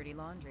company's dirty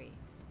laundry.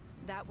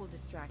 That will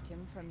distract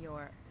him from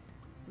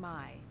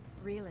my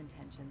real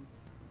intentions.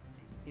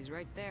 He's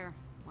right there.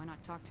 Why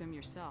not talk to him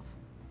yourself?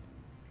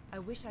 I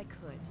wish I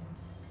could.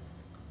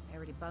 I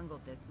already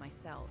bungled this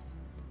myself.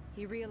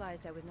 He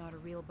realized I was not a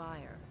real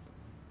buyer.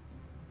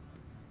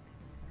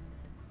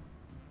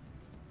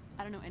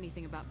 I don't know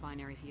anything about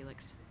Binary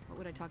Helix. What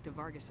would I talk to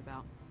Vargas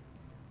about?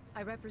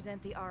 I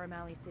represent the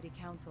Aramali City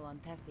Council on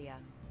Thessia.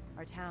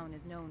 Our town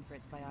is known for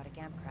its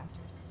biotic amp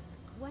crafters.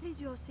 What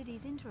is your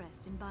city's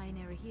interest in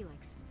Binary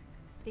Helix?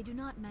 They do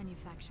not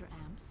manufacture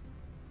amps.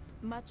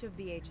 Much of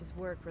BH's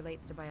work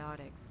relates to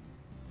biotics.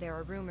 There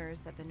are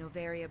rumors that the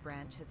Noveria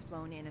branch has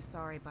flown in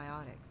Asari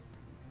biotics.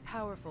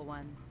 Powerful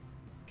ones.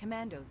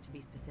 Commandos, to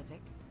be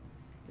specific.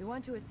 We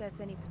want to assess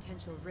any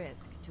potential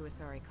risk to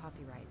Asari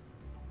copyrights.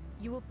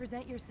 You will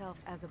present yourself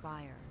as a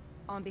buyer,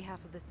 on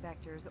behalf of the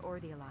Spectres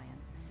or the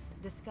Alliance.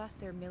 Discuss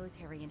their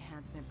military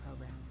enhancement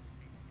programs.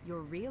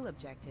 Your real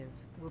objective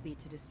will be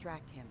to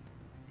distract him.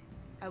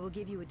 I will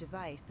give you a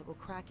device that will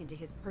crack into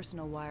his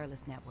personal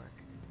wireless network.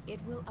 It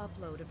will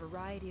upload a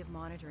variety of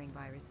monitoring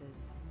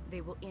viruses. They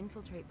will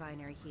infiltrate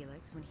Binary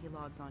Helix when he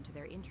logs onto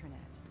their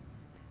intranet.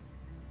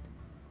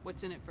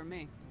 What's in it for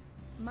me?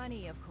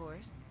 Money, of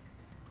course.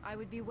 I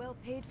would be well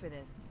paid for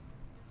this.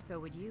 So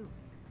would you.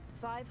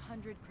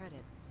 500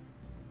 credits.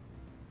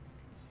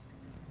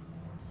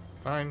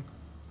 Fine.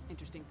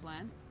 Interesting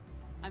plan.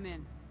 I'm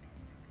in.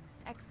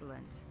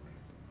 Excellent.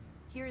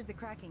 Here's the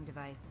cracking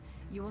device.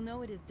 You will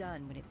know it is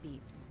done when it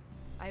beeps.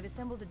 I've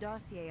assembled a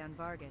dossier on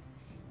Vargas.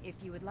 If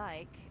you would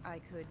like, I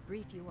could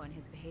brief you on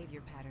his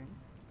behavior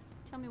patterns.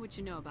 Tell me what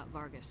you know about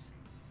Vargas.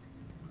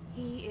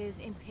 He is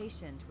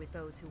impatient with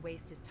those who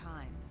waste his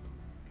time.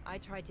 I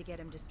tried to get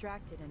him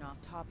distracted and off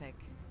topic.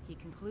 He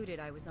concluded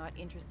I was not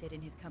interested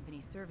in his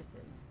company's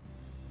services.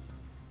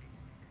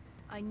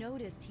 I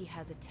noticed he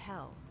has a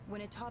tell.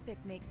 When a topic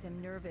makes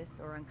him nervous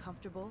or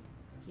uncomfortable,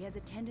 he has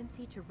a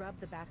tendency to rub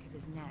the back of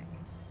his neck.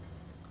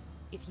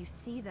 If you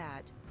see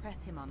that,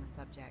 press him on the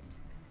subject.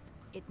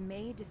 It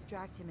may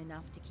distract him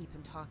enough to keep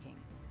him talking.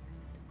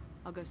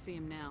 I'll go see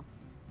him now.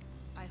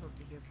 I hope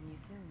to hear from you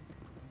soon.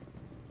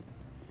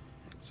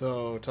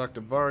 So, talk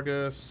to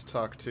Vargas,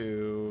 talk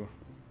to...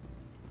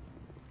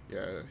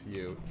 yeah,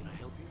 you. Can I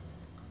help you?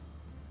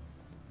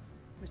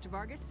 Mr.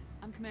 Vargas,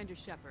 I'm Commander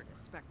Shepard, a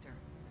Spectre.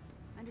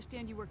 I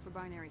understand you work for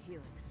Binary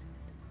Helix.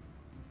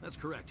 That's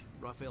correct.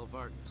 Rafael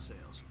Vargas,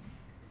 sales.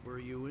 Were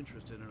you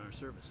interested in our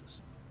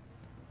services?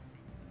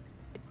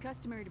 It's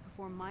customary to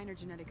perform minor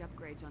genetic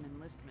upgrades on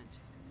enlistment.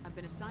 I've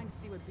been assigned to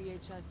see what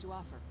BH has to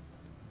offer.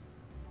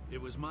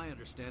 It was my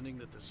understanding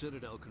that the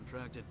Citadel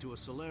contracted to a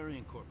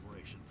Solarian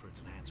corporation for its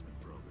enhancement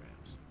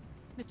programs.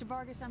 Mr.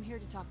 Vargas, I'm here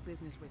to talk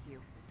business with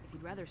you. If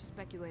you'd rather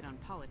speculate on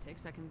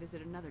politics, I can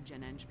visit another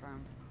Gen Eng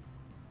firm.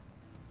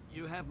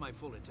 You have my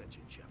full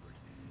attention, Shepard.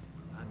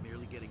 I'm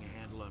merely getting a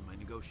handle on my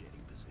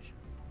negotiating position.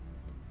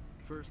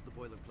 First, the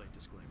boilerplate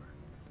disclaimer.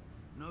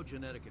 No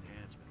genetic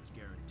enhancement is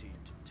guaranteed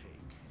to take.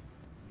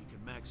 We can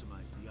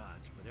maximize the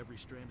odds, but every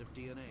strand of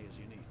DNA is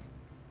unique.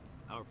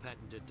 Our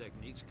patented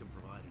techniques can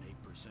provide an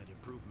 8%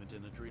 improvement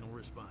in adrenal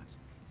response,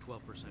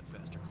 12%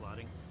 faster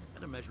clotting,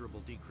 and a measurable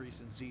decrease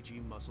in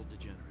ZG muscle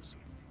degeneracy.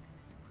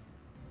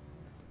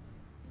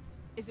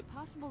 Is it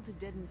possible to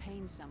deaden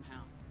pain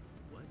somehow?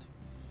 What?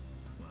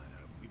 Why,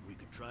 we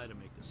could try to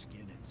make the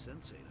skin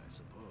insensate, I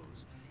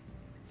suppose.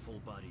 Full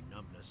body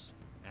numbness,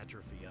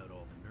 atrophy out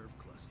all the nerve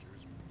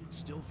clusters, you'd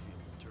still feel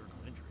internal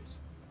injuries.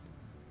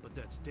 But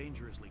that's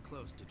dangerously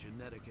close to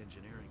genetic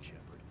engineering,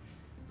 Shepard.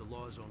 The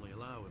laws only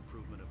allow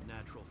improvement of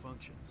natural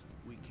functions.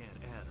 We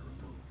can't add or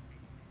remove.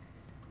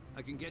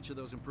 I can get you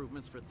those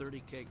improvements for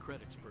 30k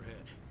credits per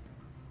head.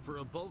 For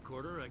a bulk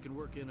order, I can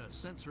work in a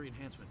sensory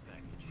enhancement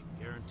package.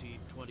 Guaranteed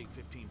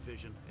 20/15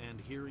 vision and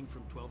hearing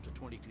from 12 to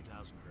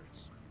 22,000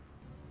 hertz.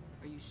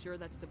 Are you sure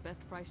that's the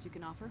best price you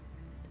can offer?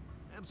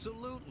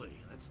 Absolutely.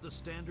 That's the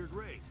standard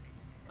rate.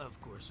 Of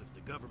course, if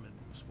the government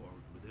moves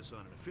forward with this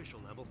on an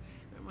official level,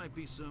 there might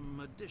be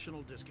some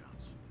additional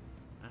discounts.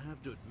 I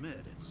have to admit,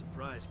 it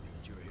surprised me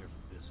that you were here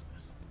for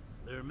business.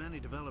 There are many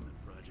development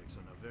projects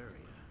on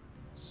Noveria,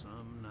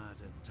 some not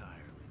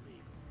entirely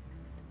legal.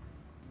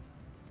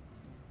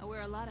 I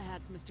wear a lot of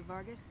hats, Mr.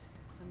 Vargas.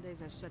 Some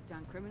days I shut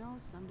down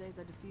criminals, some days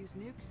I defuse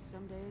nukes,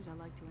 some days I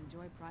like to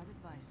enjoy private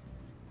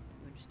vices.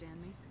 You understand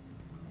me?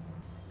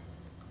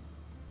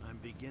 I'm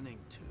beginning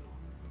to.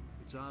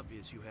 It's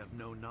obvious you have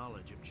no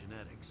knowledge of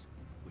genetics,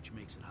 which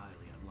makes it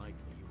highly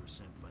unlikely you were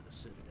sent by the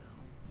Citadel.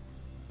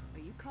 Are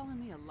you calling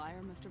me a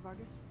liar, Mr.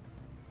 Vargas?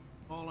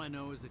 All I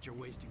know is that you're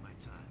wasting my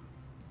time.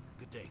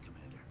 Good day,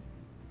 Commander.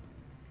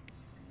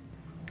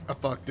 I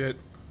fucked it.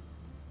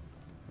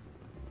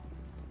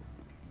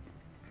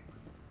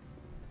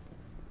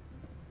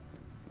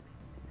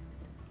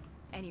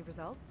 Any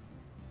results?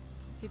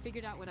 He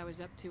figured out what I was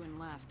up to and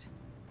left.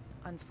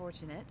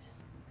 Unfortunate,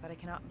 but I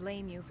cannot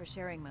blame you for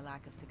sharing my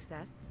lack of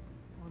success.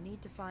 We'll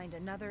need to find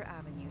another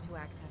avenue to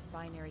access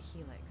Binary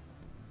Helix.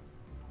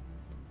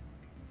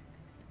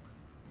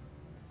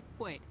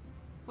 Wait,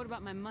 what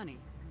about my money?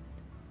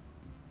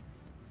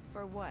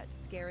 For what?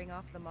 Scaring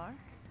off the mark?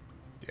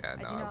 Yeah,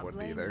 no, I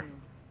wouldn't either. You,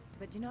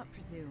 but do not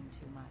presume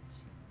too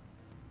much.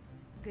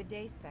 Good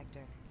day,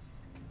 Spectre.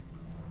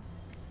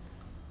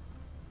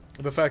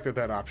 The fact that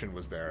that option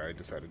was there, I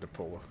decided to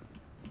pull.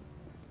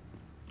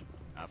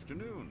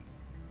 Afternoon.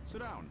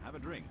 Sit down, have a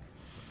drink.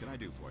 What can I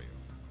do for you?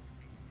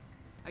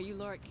 Are you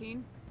Lorik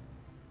Keen?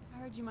 I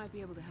heard you might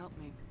be able to help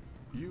me.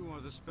 You are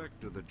the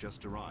Spectre that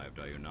just arrived,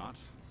 are you not?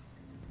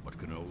 What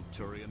can old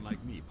Turian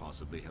like me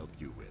possibly help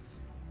you with?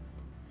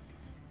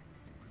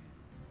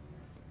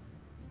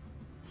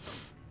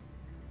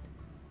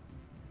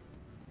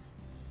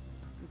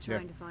 I'm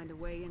trying to find a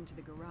way into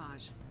the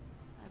garage.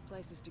 I have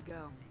places to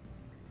go.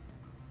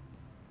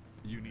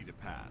 You need a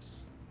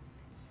pass.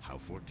 How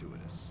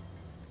fortuitous.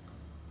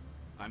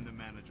 I'm the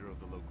manager of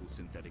the local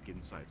Synthetic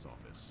Insights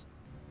office.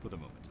 For the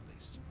moment, at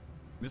least.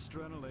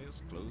 Mr.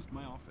 Analaeus closed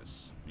my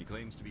office. He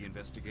claims to be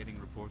investigating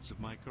reports of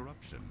my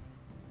corruption.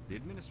 The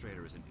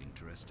administrator is an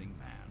interesting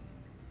man.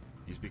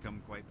 He's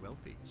become quite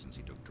wealthy since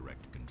he took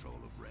direct control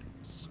of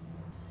rents.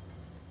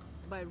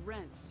 By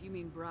rents, you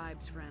mean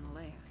bribes for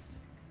Analaeus.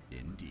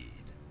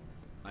 Indeed.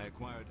 I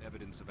acquired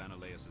evidence of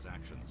Analaeus'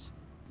 actions.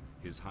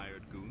 His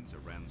hired goons are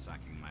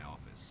ransacking my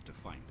office to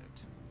find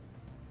it.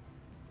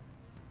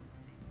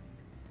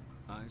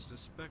 I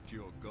suspect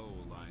your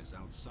goal lies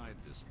outside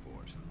this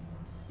port.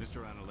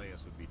 Mr.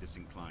 Analaeus would be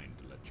disinclined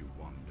to let you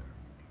wander.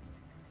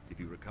 If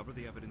you recover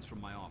the evidence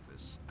from my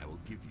office, I will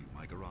give you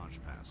my garage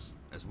pass,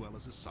 as well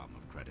as a sum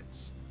of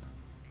credits.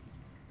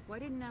 Why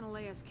didn't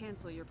Analaeus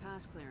cancel your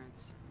pass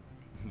clearance?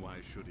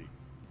 Why should he?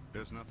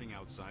 There's nothing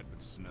outside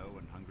but snow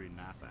and hungry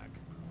Nathak.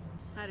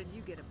 How did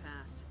you get a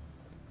pass?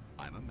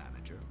 I'm a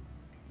manager.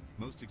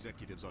 Most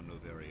executives on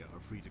Noveria are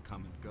free to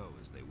come and go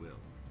as they will.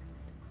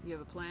 You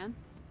have a plan?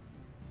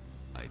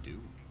 I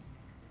do.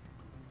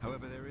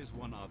 However, there is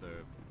one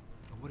other...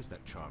 What is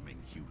that charming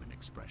human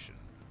expression?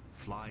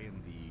 Fly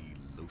in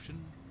the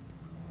lotion?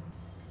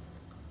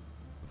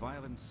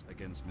 Violence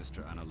against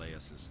Mr.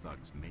 Analaeus'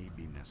 thugs may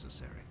be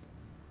necessary.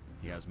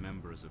 He has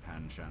members of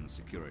Han-Shan's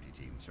security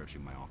team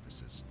searching my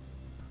offices.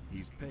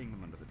 He's paying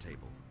them under the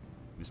table.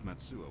 Miss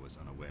Matsuo is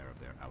unaware of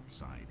their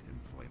outside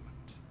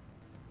employment.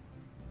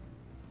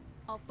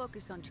 I'll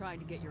focus on trying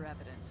to get your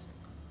evidence.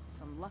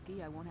 If I'm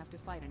lucky, I won't have to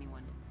fight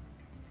anyone.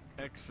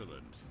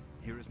 Excellent.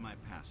 Here is my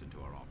pass into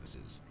our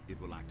offices. It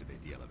will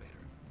activate the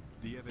elevator.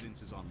 The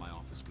evidence is on my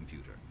office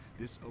computer.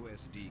 This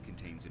OSD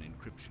contains an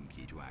encryption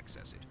key to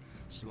access it.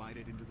 Slide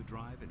it into the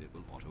drive and it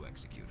will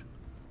auto-execute.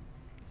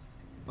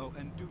 Oh,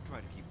 and do try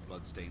to keep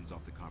bloodstains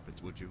off the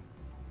carpets, would you?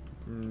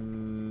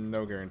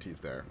 No guarantees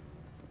there.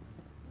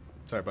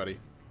 Sorry, buddy.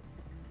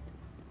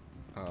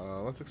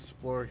 Let's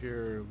explore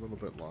here a little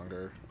bit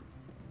longer.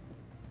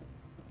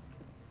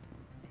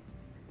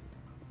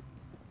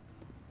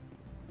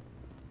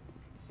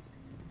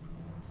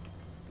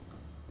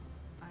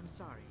 I'm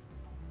sorry.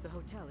 The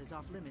hotel is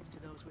off limits to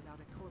those without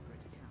a corporate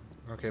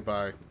account. Okay,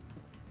 bye.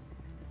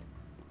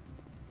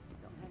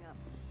 Don't hang up.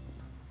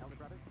 Elder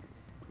brother,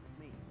 it's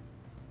me.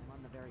 I'm on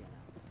Noveria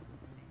now.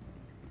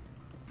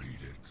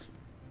 Beat it.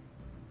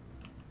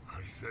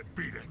 I said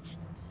beat it.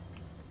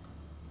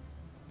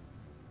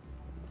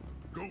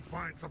 Go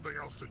find something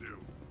else to do,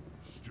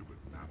 stupid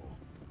mammal.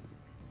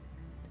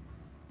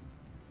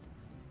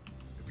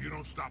 If you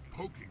don't stop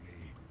poking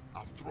me,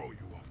 I'll throw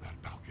you off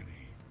that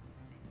balcony.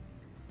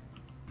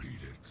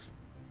 Beat it.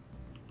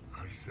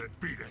 I said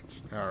beat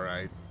it. All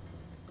right.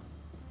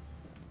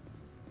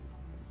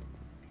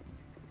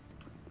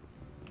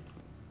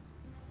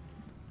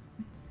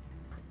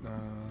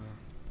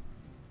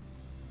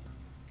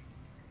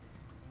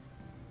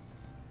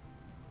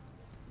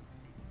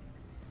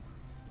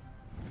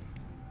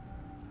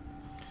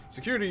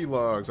 Security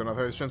logs,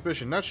 unauthorized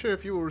transmission. Not sure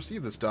if you will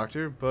receive this,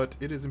 Doctor, but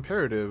it is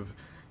imperative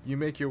you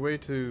make your way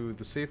to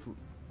the safe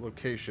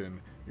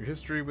location. Your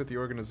history with the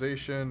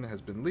organization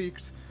has been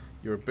leaked.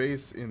 Your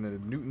base in the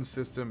Newton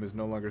system is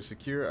no longer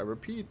secure. I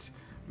repeat,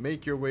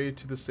 make your way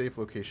to the safe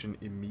location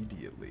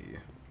immediately.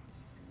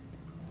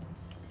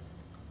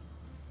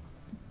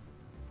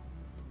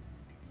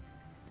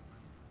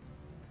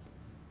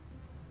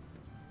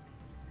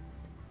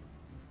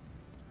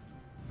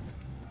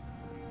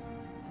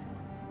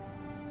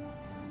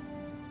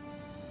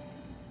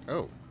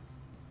 Oh.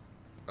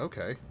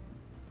 Okay.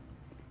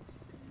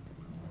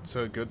 It's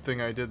a good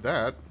thing I did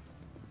that.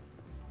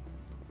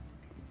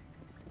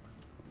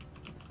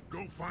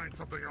 Go find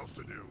something else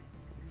to do,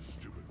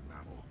 stupid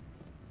mammal.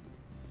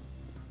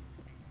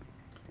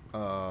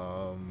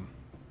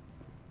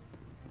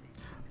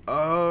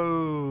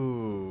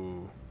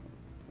 Oh.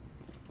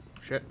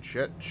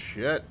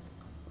 Shit.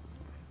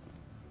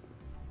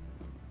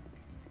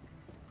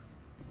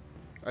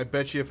 I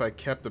bet you if I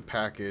kept the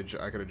package,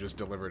 I could have just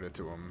delivered it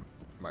to him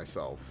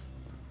myself.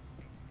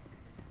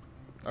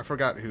 I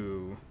forgot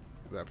who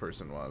that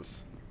person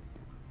was.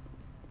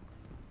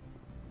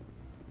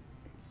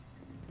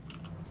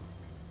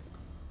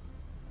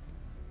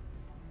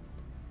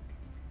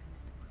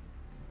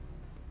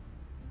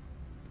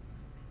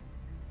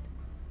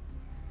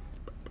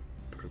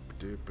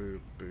 Boop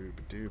boop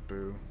doop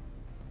boo.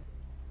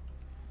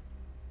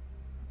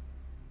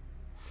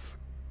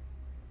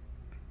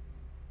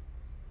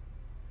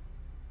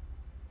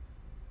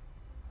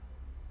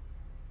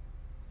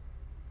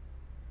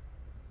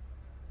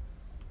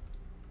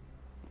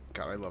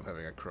 God, I love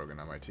having a Krogan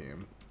on my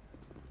team.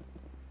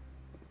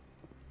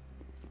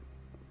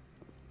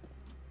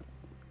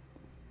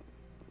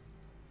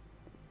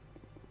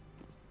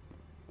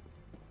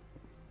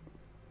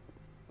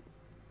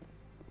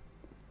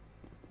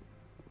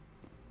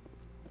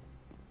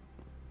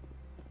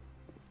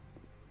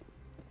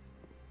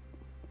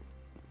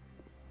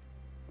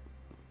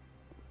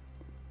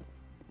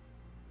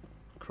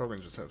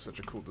 Krogans just have such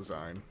a cool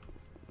design.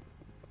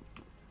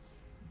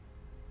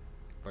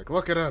 Like,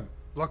 look at him!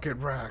 Look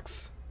at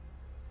Rex!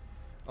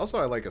 Also,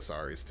 I like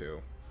Asaris,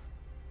 too.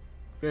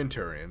 And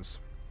Turians.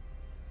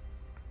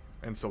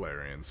 And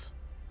Solarians.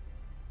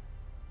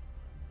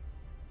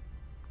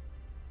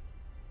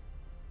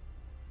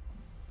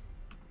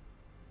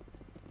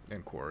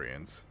 And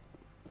Quarians.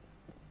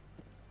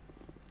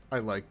 I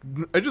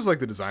just like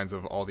the designs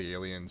of all the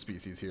alien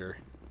species here.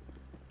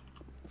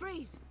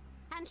 Freeze!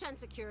 Hanshan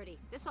security.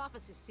 This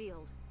office is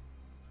sealed.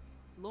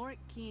 Lorik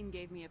Keene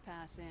gave me a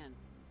pass in.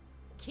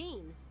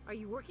 Keene? Are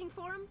you working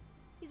for him?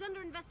 He's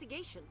under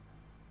investigation.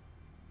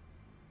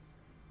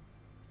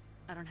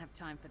 I don't have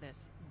time for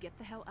this. Get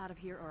the hell out of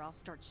here or I'll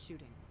start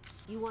shooting.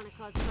 You want to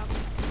cause trouble?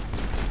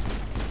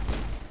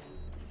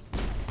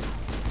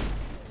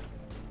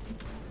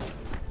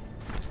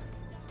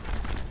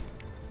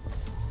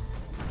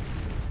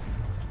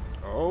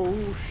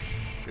 Oh,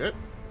 shit.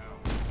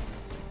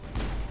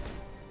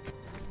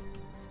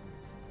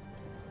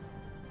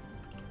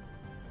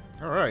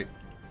 All right.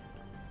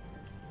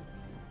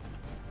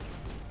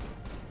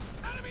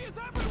 Enemy is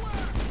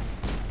everywhere!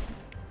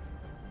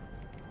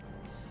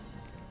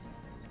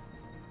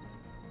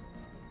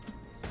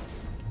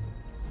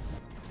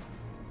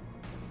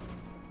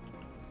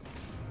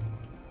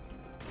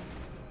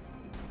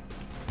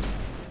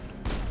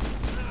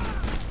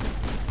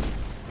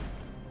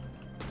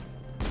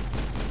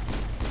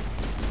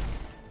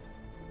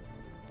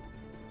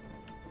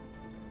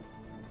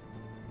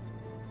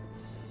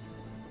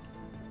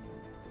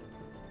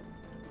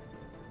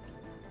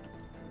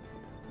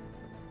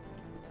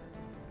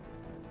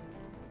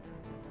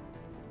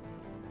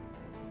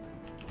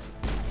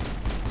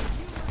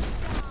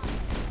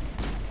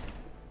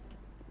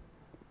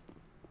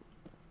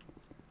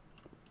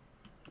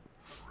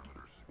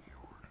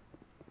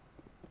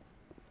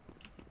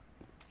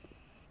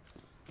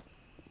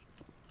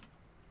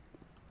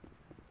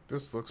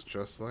 This looks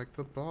just like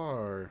the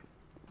bar.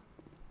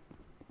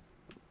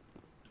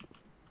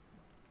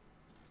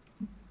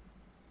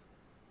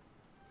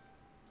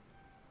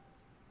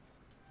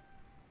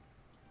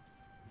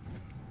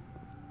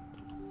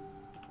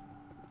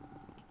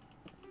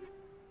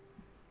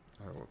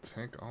 I will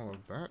take all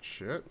of that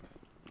shit.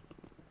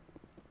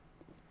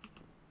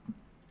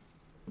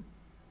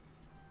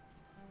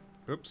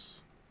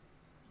 Oops.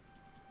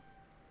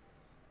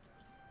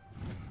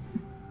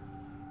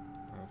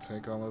 I'll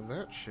take all of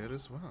that shit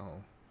as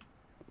well.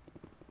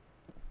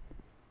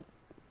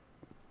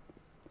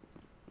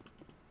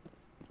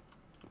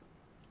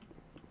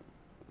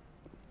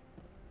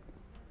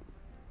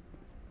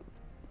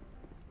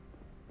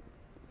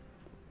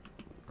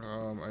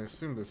 I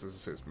assume this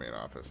is his main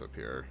office up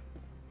here.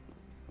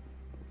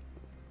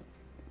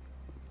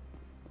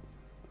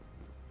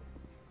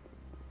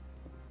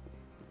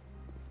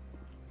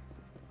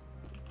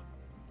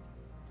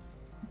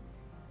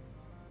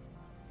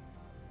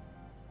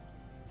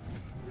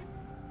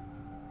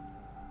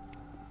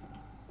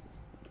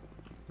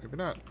 Maybe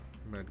not.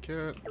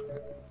 Medkit.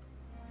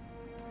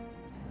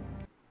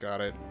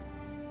 Got it.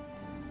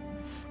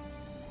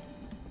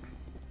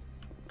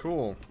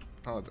 Cool.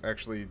 Now let's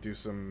actually do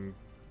some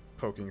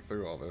poking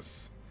through all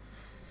this.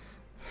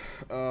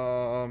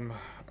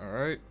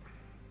 Alright.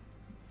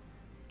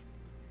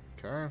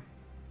 Okay.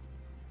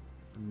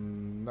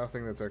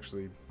 Nothing that's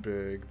actually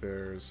big.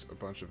 There's a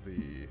bunch of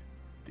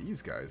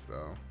these guys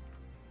though.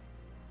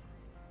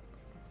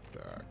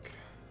 Back.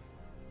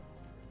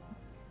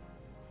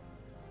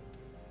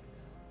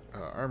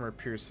 Armor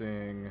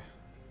piercing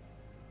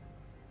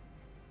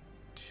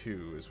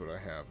 2 is what I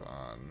have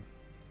on.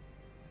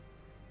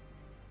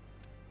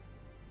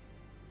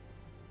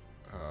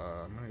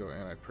 I'm gonna go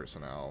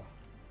anti-personnel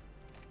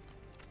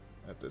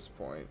at this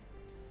point.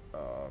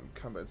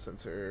 Combat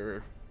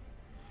sensor.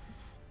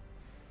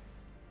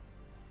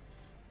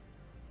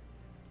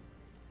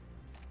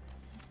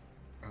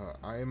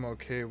 I am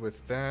okay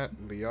with that.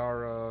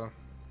 Liara.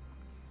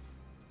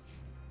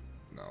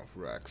 No,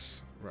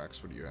 Rex.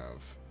 Rex, what do you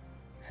have?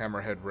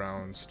 Hammerhead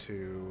rounds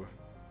 2.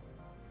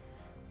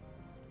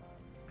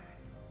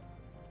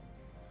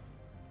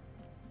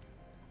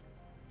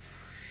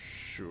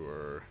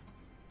 Sure.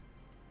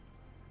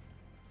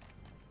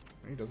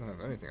 He doesn't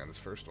have anything on this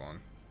first one.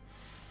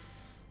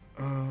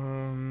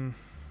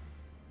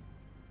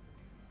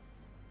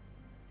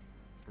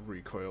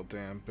 Recoil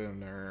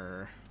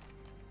dampener.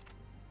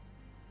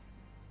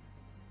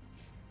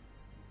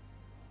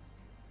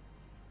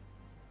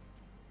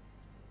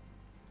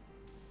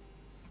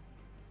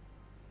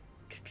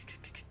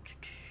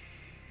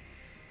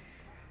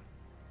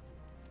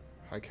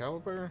 High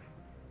caliber?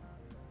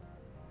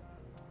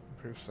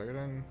 Improved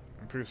sighting?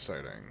 Improved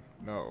sighting.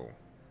 No.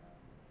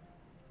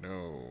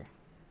 No.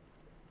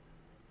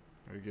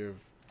 We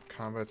give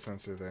combat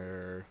sensor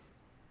there.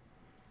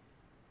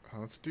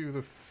 Let's do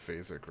the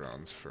phasic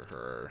rounds for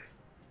her.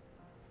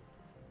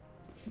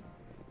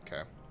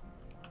 Okay.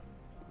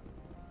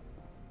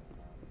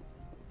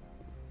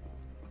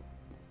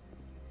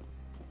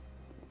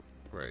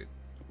 Right.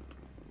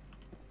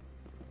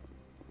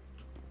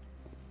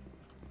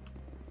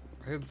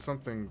 I had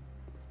something.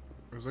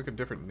 It was like a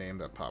different name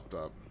that popped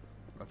up.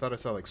 I thought I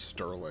saw, like,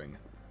 sterling.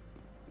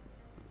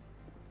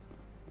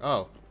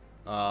 Oh.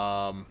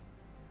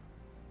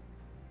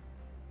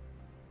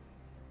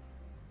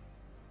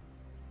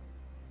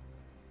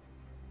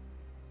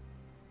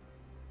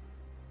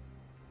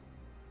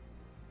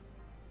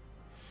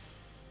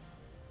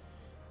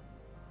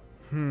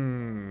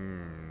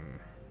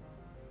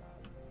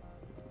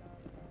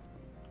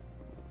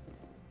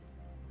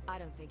 I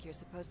don't think you're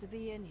supposed to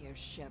be in here,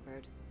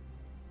 Shepard.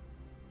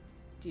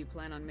 Do you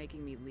plan on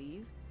making me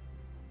leave?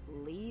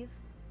 Leave?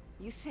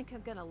 You think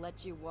I'm gonna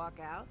let you walk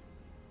out?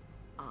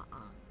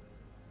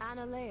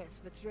 Ananias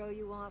would throw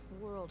you off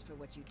world for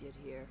what you did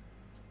here.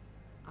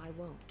 I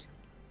won't.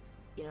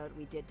 You know what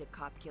we did to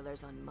cop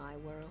killers on my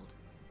world?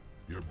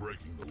 You're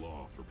breaking the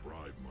law for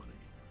bribe money.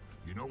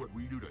 You know what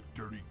we do to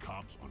dirty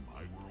cops on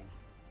my world?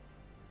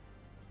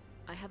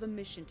 I have a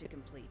mission to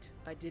complete.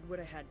 I did what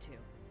I had to.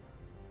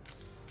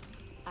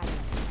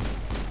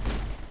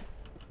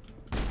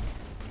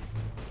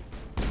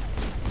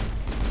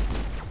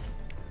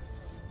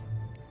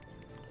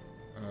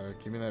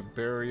 Give me that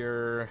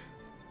barrier.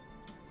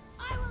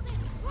 I will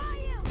destroy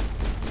you!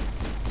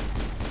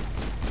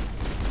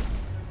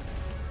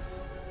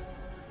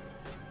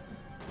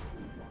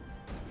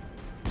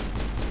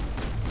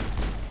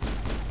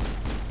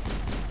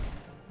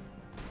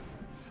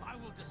 I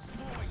will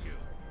destroy you!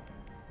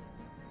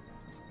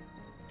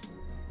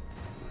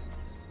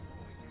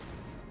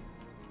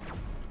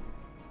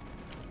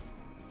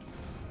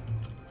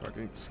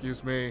 Fucking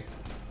excuse me.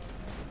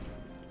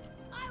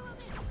 I will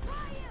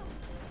destroy you!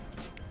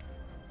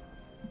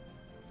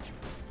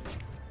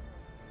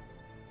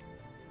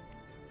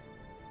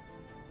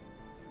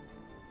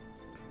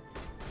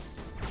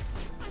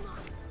 I'm on!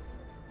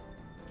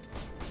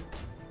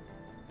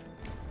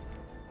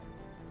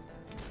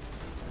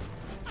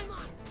 I'm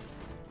on!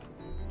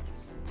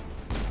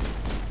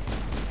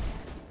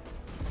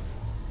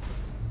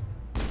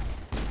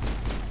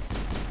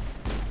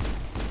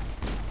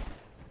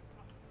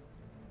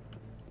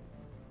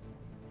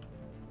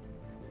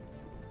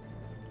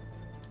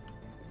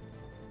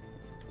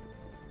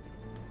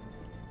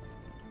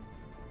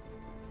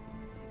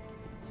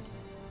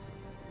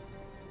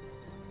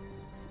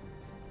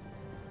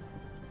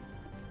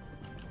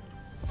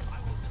 I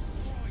will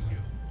destroy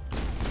you!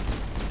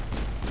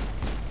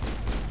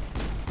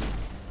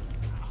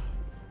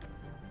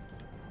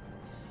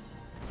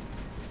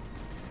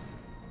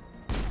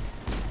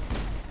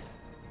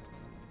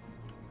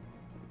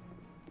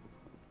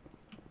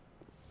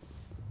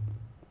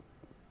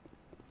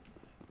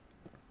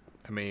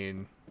 I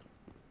mean,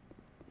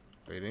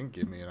 they didn't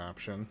give me an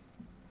option.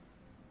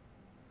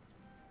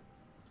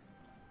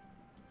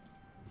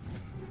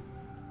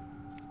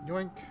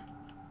 Yoink.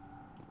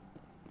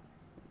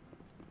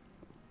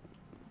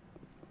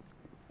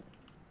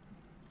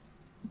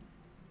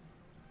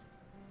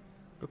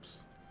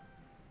 Oops.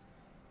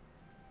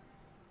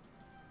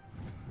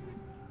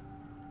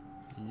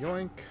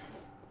 Yoink.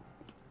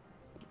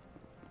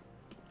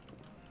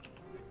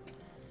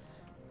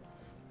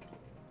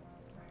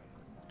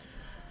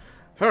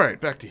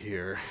 Alright, back to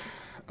here.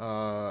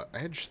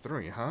 Edge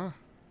 3, huh?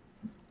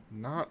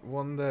 Not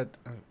one that...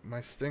 my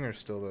Stinger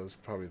still does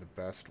probably the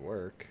best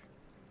work.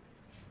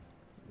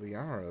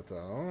 Liara,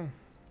 though...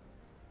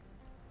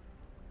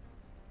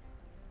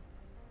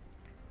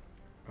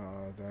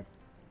 that...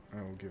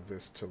 I will give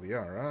this to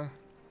Liara.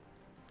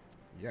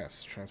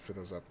 Yes, transfer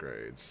those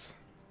upgrades.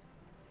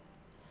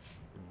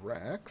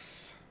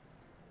 Rex...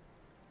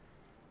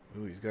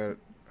 Ooh, he's got...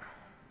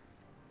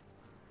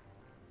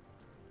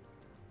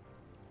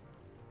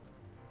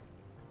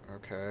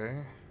 Okay.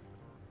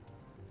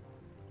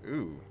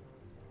 Ooh.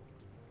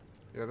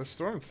 Yeah, the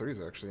Storm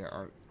 3s actually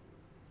aren't...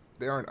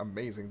 They aren't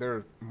amazing.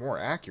 They're more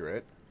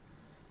accurate.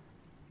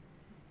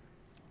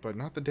 But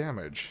not the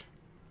damage.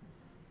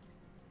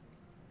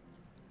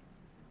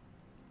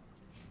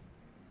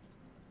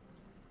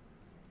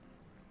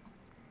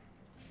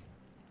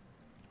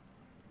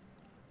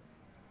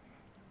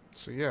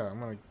 So yeah, I'm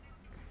gonna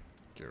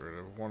get rid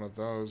of one of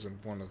those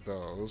and one of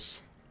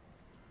those.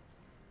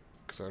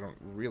 Because I don't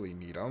really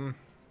need them.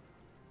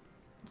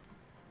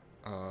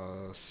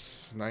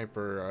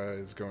 Sniper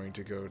is going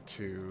to go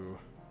to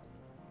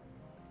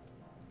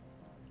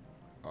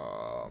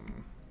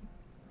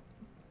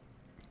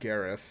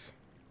Garrus.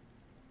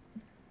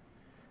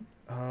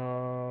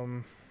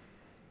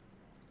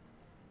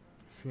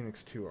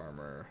 Phoenix 2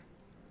 armor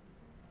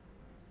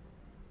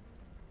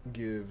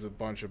gives a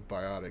bunch of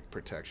biotic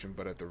protection,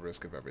 but at the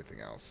risk of everything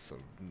else, so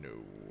no.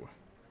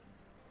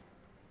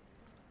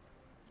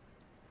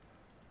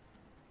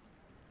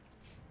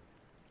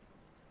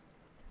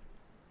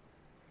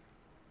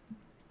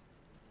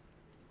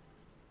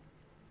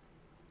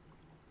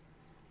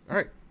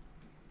 Alright.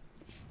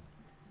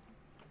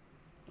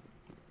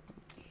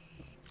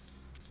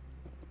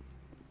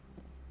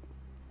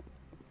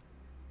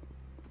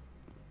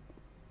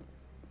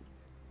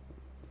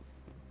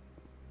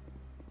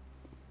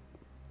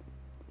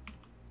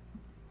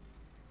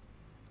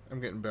 I'm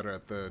getting better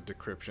at the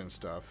decryption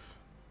stuff.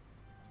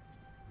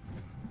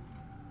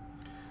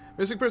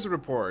 Missing person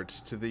report.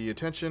 To the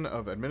attention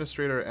of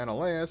Administrator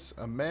Ananias,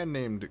 a man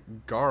named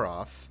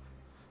Garoth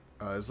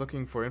is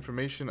looking for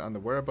information on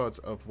the whereabouts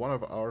of one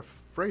of our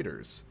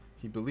freighters.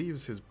 He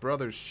believes his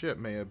brother's ship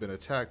may have been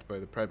attacked by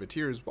the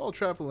privateers while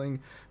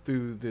traveling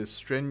through the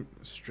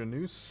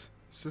Strenus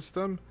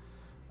system.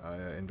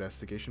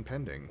 Investigation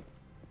pending.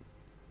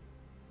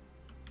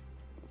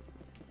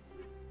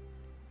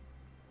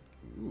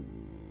 Ooh.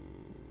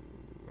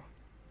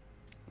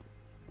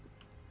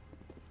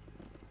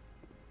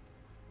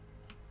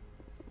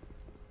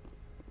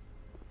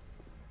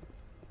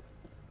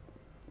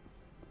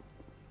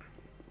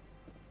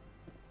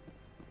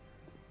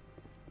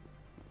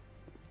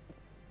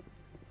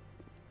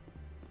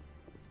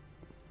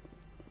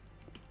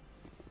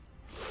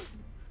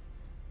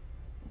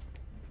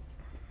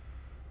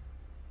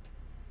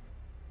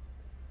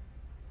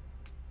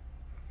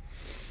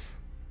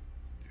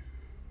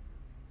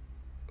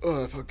 Oh,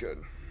 that felt good.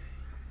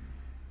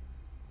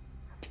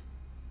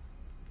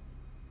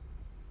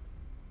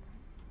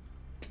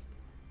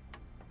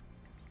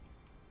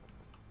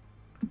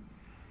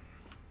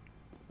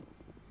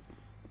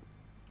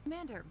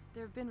 Commander,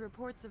 there have been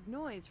reports of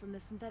noise from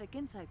the Synthetic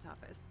Insights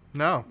office.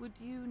 No. Would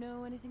you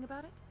know anything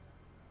about it?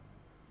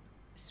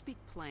 Speak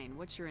plain.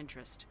 What's your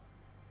interest?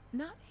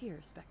 Not here,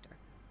 Spectre.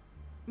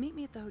 Meet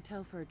me at the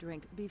hotel for a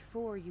drink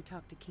before you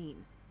talk to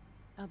Keen.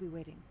 I'll be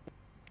waiting.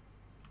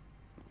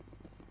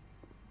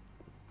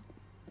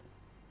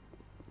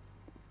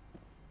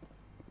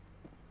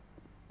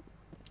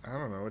 I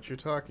don't know what you're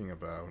talking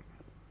about.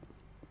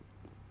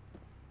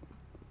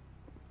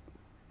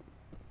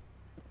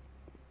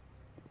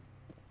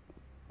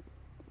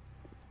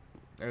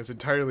 And it's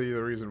entirely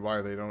the reason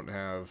why they don't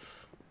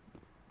have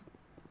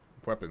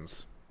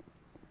weapons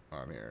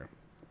on here.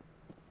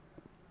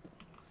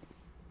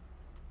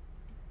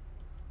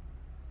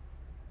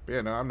 But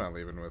yeah, no, I'm not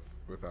leaving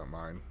without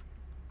mine.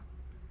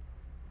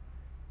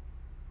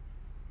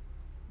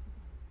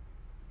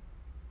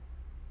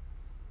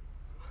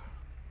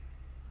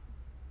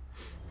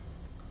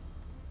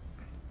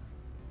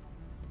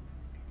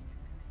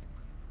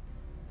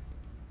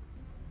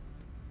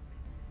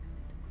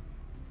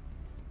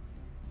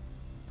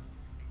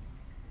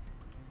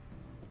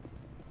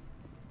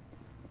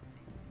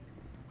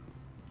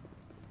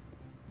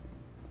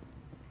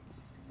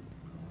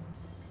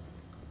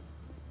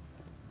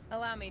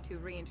 Allow me to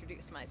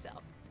reintroduce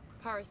myself.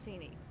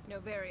 Parasini,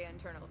 Noveria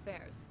Internal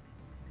Affairs.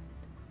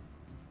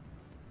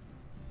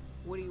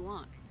 What do you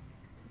want?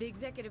 The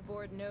Executive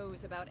Board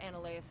knows about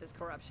Ananias'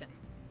 corruption.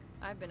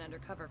 I've been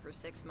undercover for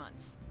 6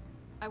 months.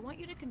 I want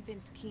you to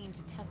convince Keen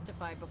to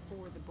testify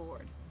before the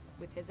Board.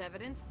 With his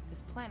evidence,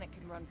 this planet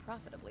can run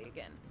profitably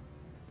again.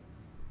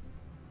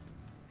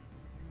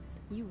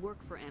 You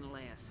work for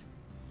Ananias.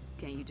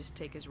 Can't you just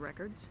take his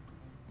records?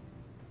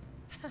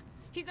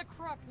 He's a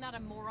crook, not a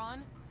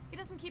moron. He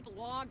doesn't keep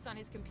logs on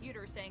his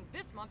computer saying,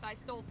 "This month I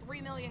stole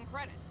 3 million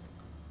credits."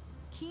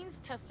 Keen's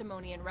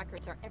testimony and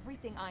records are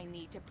everything I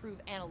need to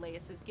prove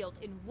Ananias' guilt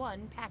in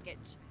one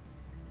package.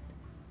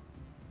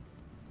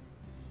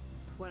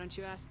 Why don't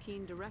you ask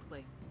Keen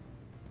directly?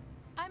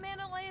 I'm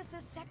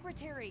Ananias'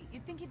 secretary.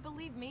 You'd think he'd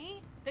believe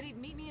me? That he'd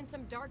meet me in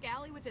some dark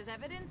alley with his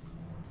evidence?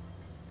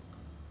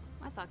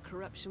 I thought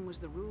corruption was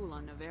the rule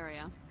on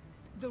Noveria.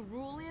 The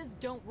rule is,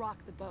 don't rock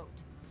the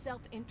boat.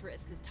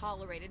 Self-interest is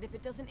tolerated if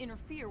it doesn't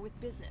interfere with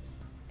business.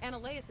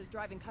 Ananias is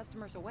driving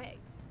customers away.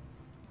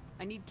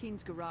 I need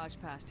Keen's garage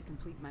pass to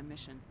complete my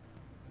mission.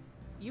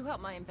 You help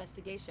my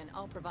investigation,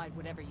 I'll provide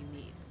whatever you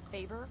need.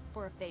 Favor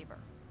for a favor.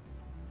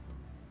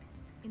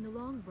 In the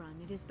long run,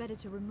 it is better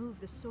to remove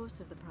the source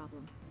of the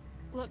problem.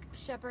 Look,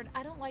 Shepard,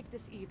 I don't like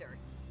this either.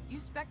 You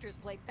Spectres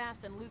play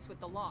fast and loose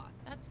with the law.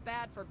 That's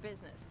bad for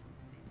business.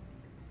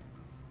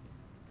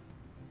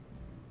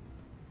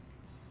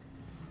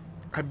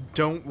 I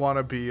don't want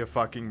to be a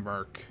fucking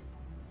merc.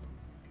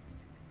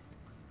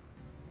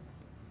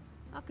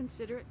 I'll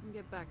consider it and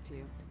get back to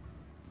you.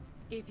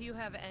 If you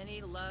have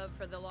any love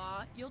for the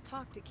law, you'll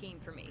talk to Keen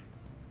for me.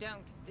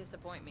 Don't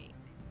disappoint me.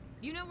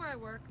 You know where I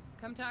work.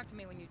 Come talk to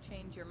me when you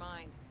change your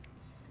mind.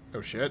 Oh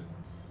shit.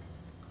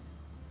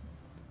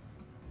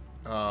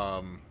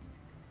 Fuck.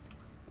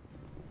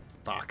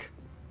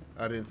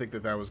 I didn't think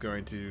that was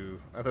going to...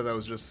 I thought that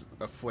was just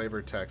a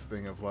flavor text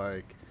thing of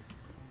like,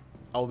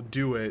 I'll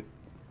do it,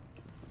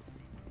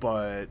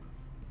 but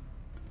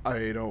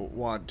I don't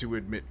want to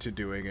admit to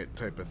doing it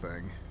type of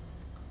thing.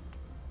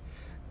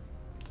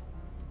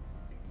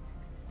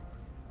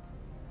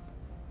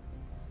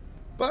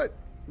 But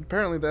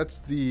apparently that's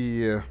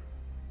the,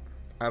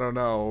 I don't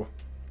know,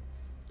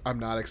 I'm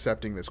not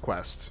accepting this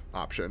quest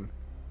option.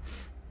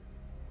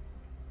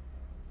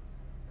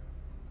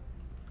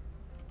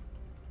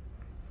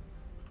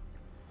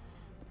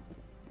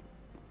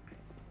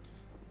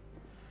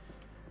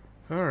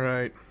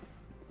 Alright.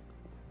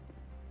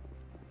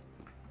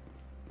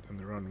 Time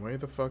to run way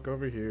the fuck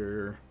over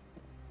here.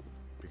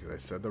 Because I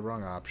said the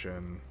wrong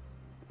option.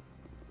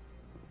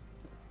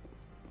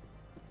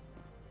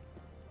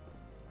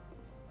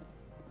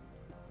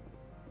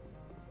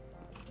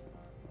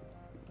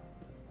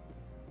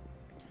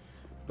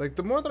 Like,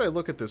 the more that I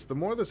look at this, the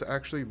more this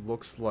actually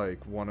looks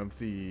like one of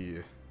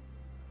the...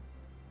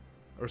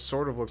 Or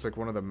sort of looks like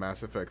one of the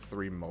Mass Effect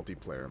 3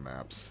 multiplayer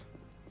maps.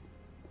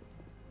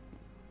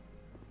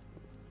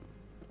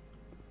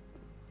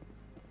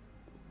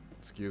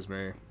 Excuse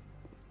me.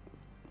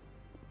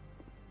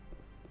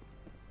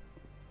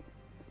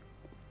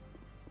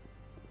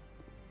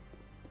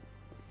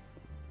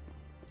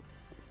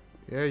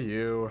 Yeah,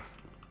 you.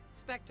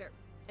 Spectre,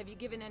 have you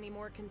given any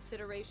more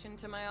consideration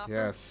to my offer?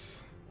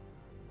 Yes.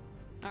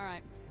 All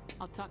right.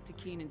 I'll talk to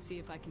Keen and see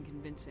if I can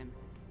convince him.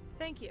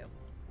 Thank you.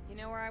 You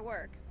know where I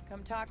work.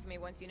 Come talk to me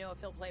once you know if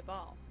he'll play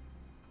ball.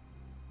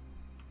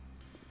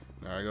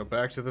 Now I go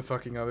back to the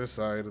fucking other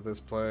side of this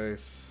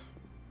place.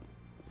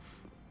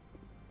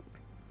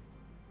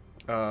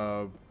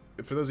 For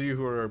those of you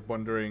who are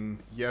wondering,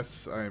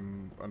 yes,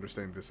 I'm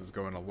understanding this is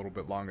going a little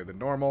bit longer than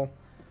normal.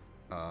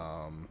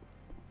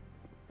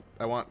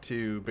 I want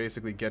to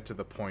basically get to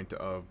the point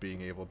of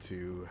being able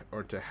to,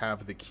 or to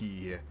have the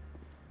key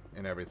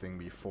and everything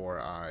before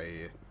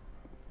I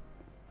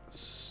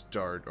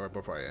start, or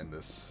before I end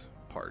this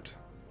part,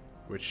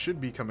 which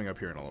should be coming up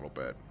here in a little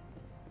bit.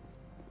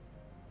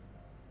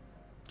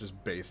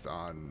 Just based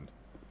on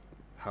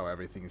how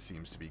everything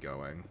seems to be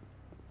going.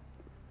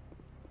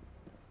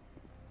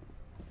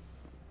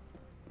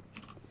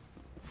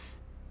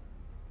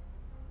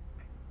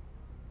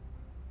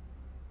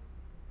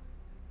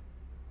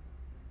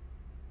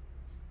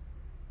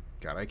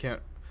 God, I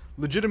can't...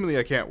 Legitimately,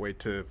 I can't wait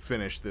to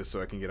finish this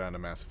so I can get on to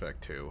Mass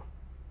Effect 2.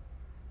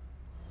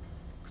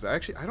 Because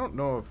I don't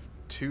know if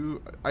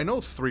 2... I know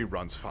 3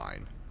 runs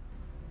fine.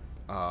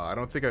 I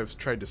don't think I've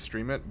tried to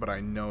stream it, but I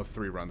know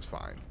 3 runs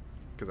fine.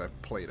 Because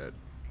I've played it.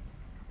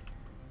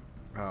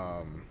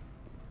 I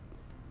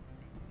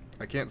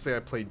can't say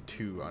I played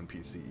 2 on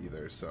PC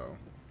either, so...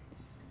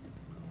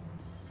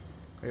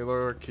 Hey,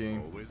 Lord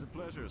King. Always a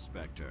pleasure,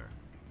 Spectre.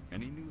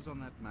 Any news on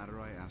that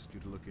matter I asked you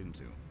to look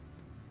into?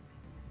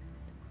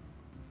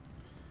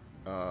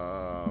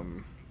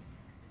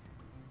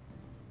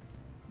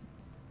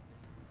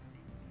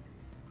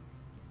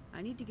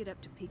 I need to get up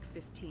to peak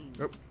 15.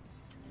 Oh.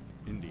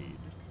 Indeed.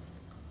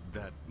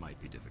 That might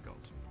be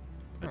difficult.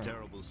 A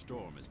terrible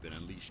storm has been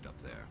unleashed up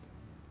there.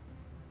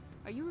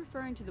 Are you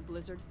referring to the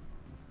blizzard?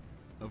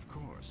 Of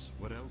course.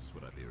 What else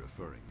would I be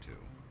referring to?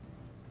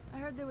 I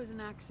heard there was an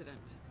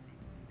accident.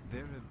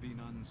 There have been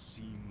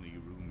unseemly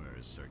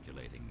rumors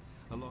circulating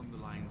along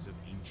the lines of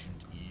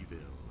ancient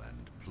evil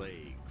and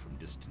plague from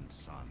distant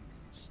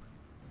suns.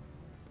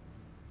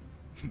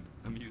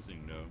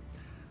 Amusing, no?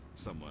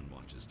 Someone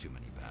watches too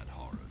many bad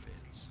horror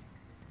vids.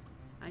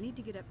 I need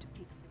to get up to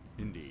peak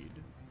 15. Indeed.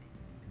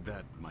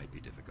 That might be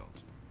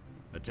difficult.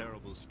 A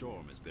terrible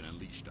storm has been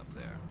unleashed up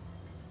there.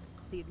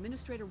 The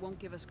administrator won't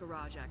give us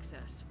garage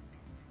access.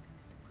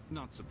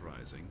 Not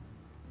surprising.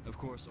 Of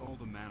course, all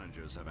the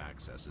managers have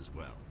access as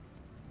well.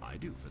 I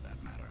do, for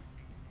that matter.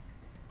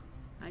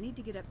 I need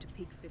to get up to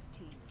peak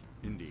 15.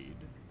 Indeed.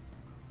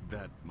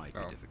 That might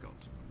be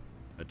difficult.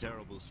 A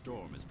terrible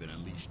storm has been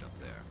unleashed up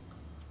there.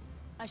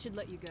 I should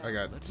let you go. I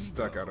got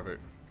stuck out of it.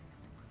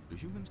 Do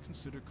humans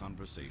consider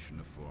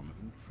conversation a form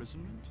of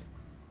imprisonment?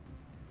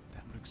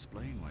 That would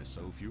explain why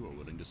so few are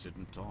willing to sit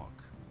and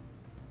talk.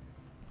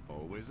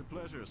 Always a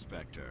pleasure,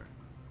 Spectre.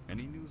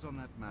 Any news on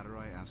that matter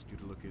I asked you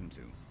to look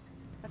into?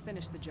 I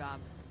finished the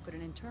job, but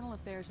an internal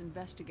affairs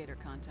investigator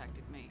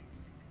contacted me.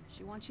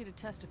 She wants you to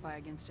testify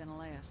against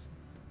Analeas.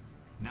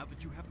 Now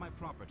that you have my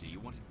property, you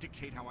want to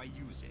dictate how I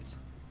use it?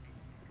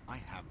 I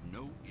have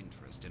no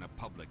interest in a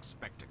public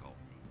spectacle.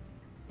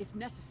 If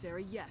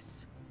necessary,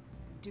 yes.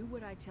 Do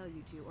what I tell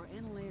you to, or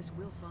Analeas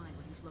will find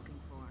what he's looking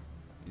for.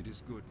 It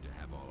is good to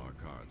have all our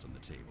cards on the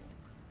table.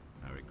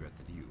 I regret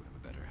that you have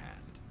a better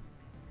hand.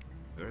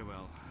 Very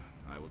well,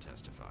 I will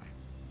testify.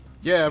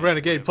 Yeah,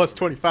 Renegade plus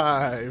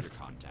 25.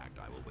 Contact,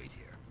 I will wait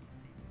here.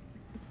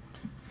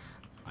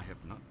 I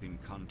have not been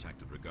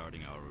contacted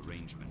regarding our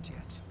arrangement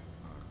yet.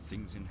 Are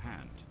things in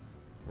hand?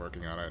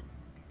 Working on it.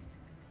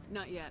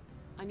 Not yet.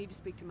 I need to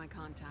speak to my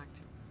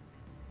contact.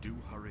 Do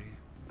hurry.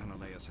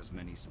 Analeas has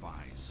many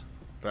spies.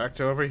 Back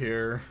to over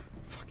here.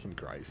 Fucking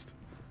Christ.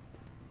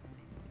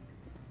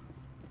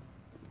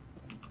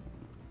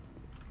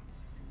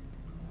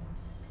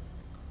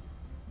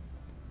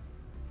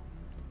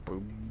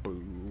 Boom,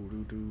 boo,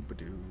 doo, doo, ba,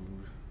 doo.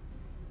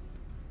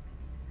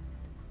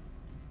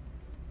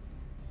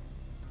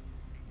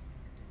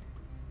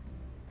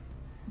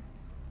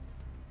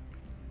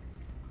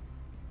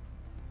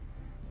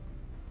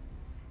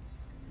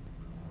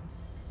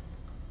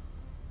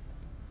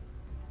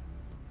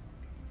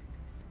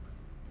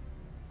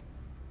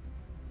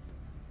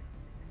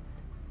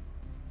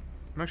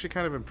 I'm actually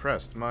kind of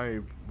impressed. My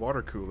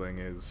water cooling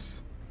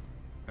is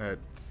at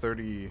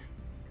 30.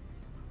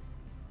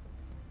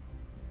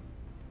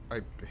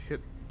 I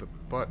hit the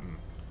button.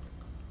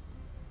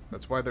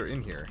 That's why they're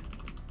in here.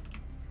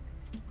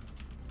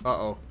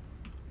 Uh-oh.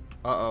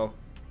 Uh-oh.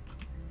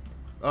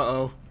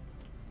 Uh-oh.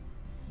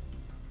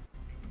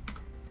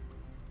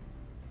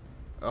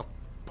 Oh,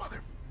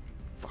 mother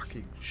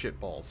fucking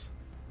shitballs.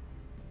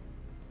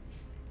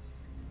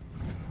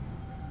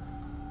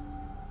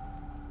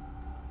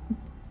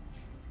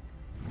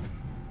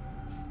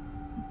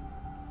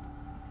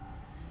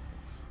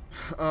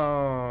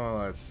 Oh,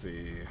 let's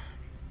see.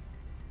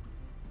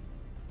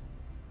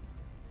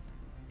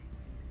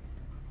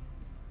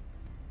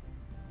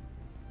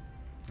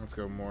 Let's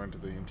go more into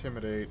the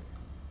intimidate.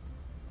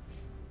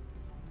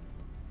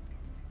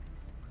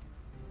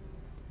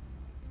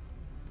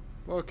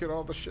 Look at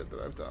all the shit that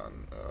I've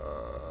done.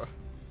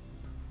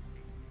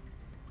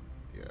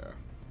 Yeah.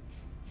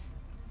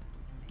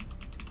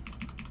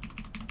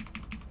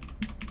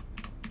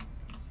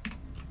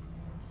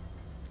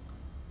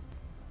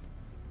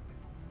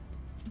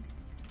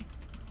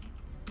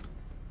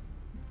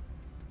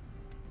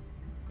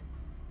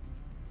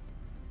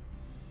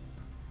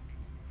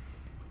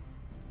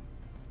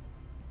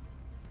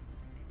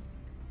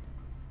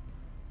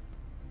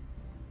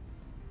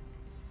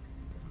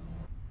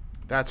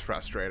 That's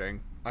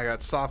frustrating. I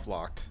got soft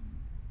locked.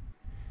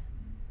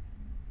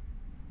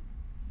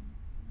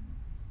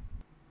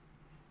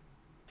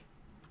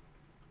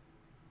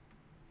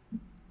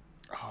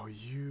 Oh,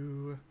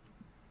 you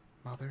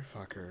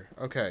motherfucker.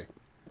 Okay.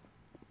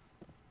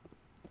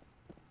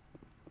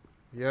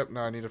 Yep,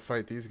 now I need to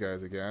fight these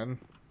guys again.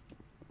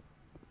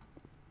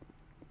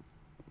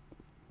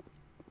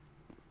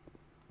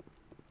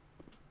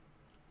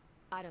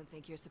 I don't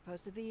think you're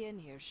supposed to be in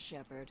here,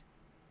 Shepard.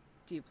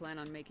 Do you plan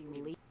on making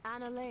me leave?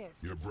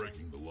 Annaleus. You're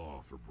breaking the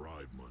law for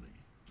bribe money.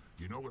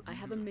 You know what? I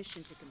have a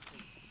mission to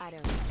complete. I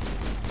don't.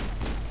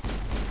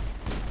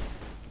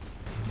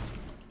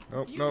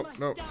 Nope, nope,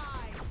 nope.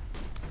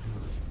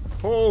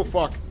 Oh,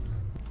 fuck.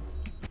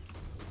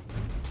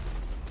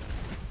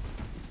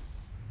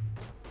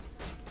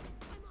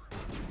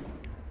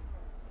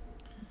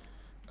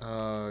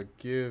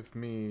 Give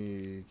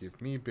me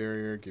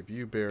barrier, give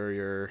you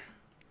barrier.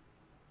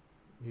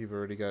 You've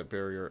already got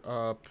barrier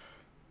up.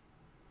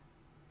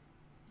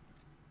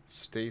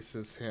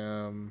 Stasis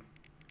him.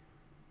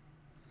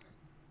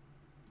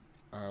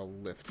 I'll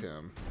lift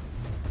him.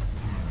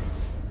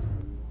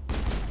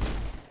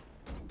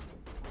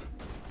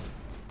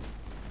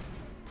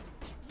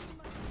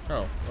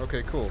 Oh,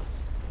 okay, cool.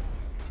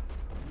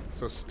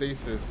 So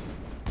stasis.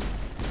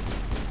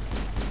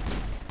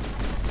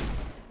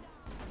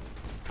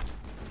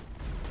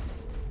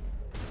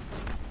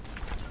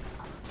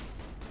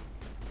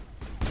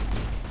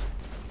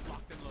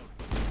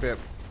 Bip.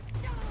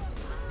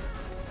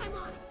 I'm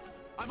on it.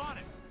 I'm on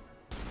it.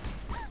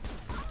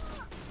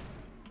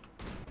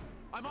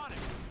 I'm on it.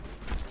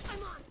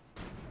 I'm on it.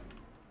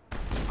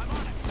 I'm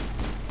on it.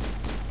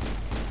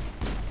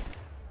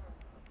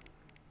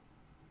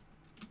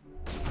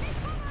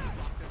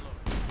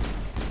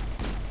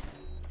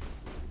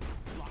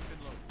 Locked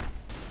and loaded.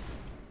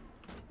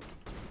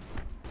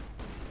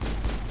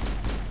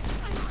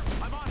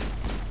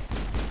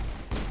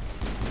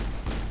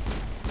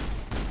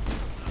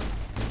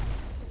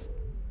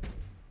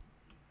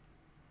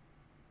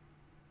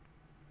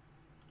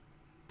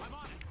 I'm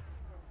on it.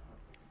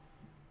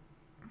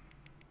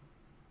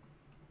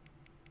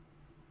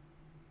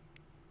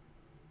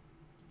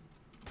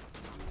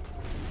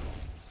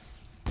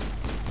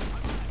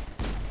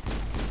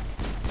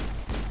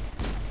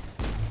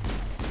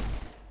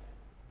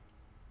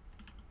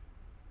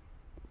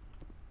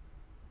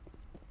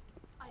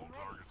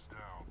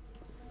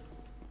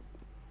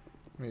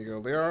 There you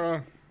go,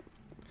 Liara.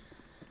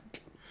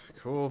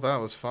 Cool, that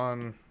was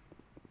fun.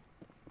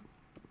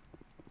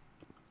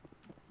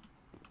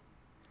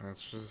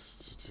 Let's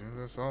just do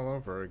this all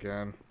over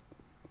again.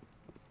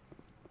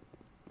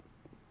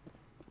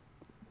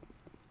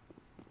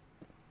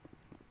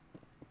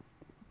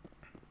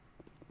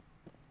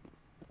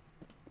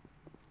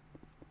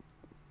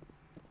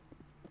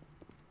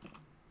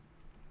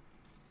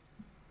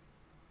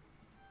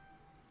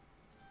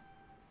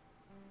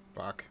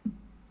 Fuck.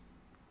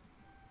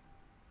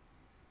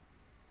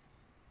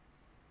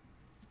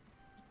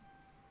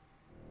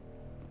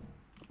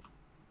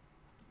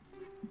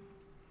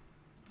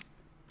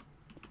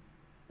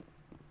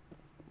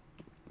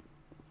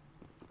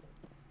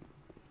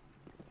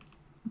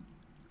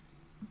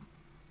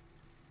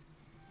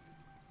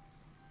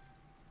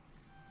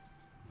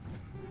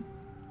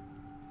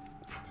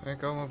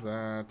 Take all of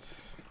that.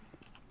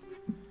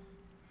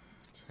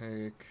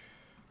 Take...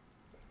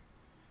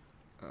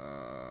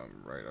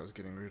 right, I was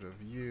getting rid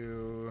of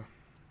you.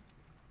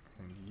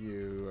 And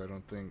you, I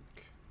don't think...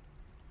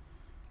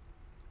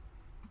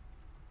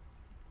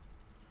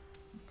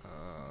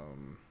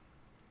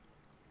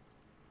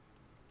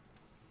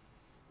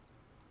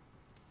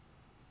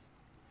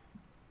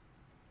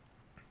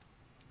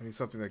 I need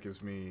something that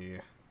gives me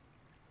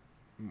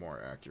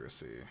more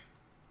accuracy.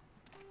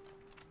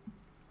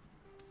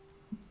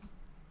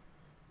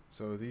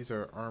 So these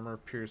are armor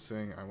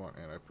piercing. I want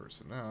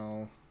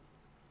anti-personnel.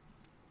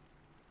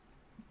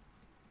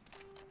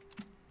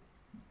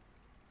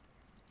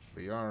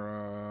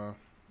 Liara.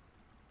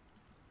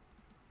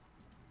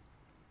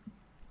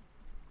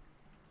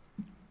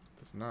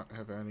 Does not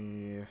have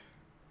any.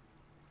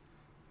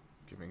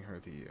 Giving her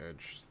the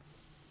edge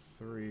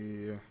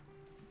 3.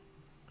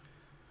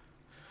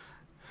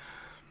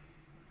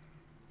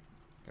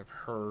 Have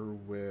her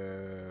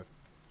with...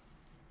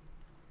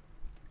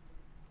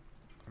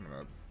 I'm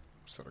gonna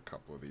set a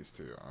couple of these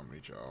to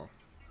Omni-Jaw.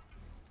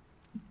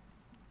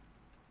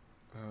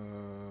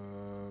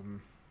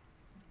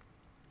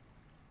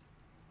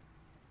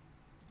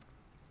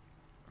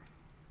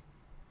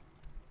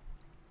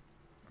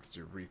 Let's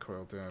do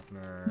recoil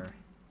dampener.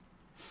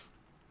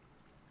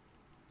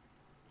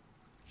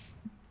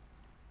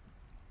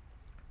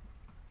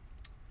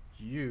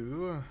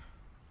 You,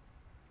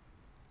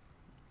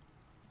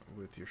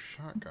 with your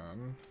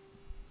shotgun,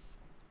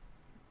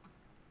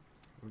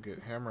 will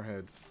get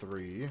Hammerhead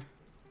 3.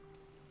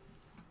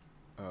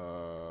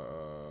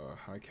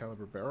 High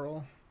caliber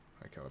barrel?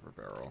 High caliber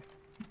barrel.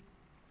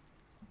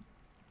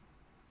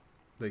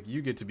 Like,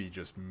 you get to be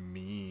just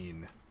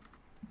mean.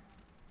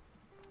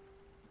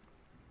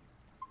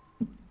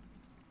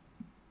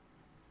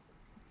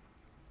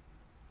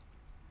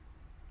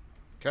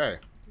 Okay.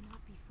 Do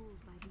not be fooled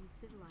by these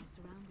civilized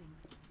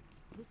surroundings.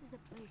 This is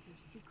a place of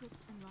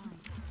secrets and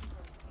lies.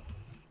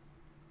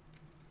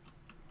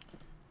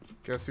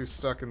 Guess who's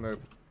stuck in the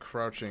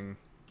crouching?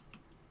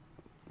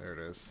 There it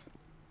is.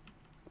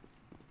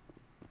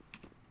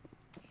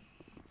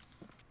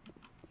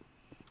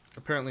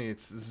 Apparently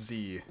it's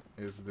Z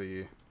is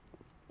the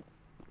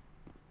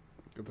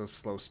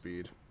slow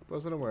speed.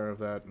 Wasn't aware of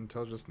that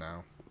until just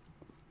now.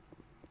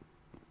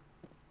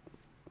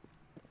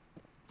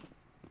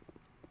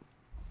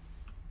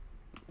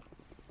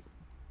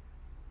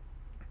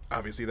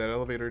 Obviously that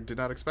elevator did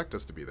not expect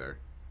us to be there.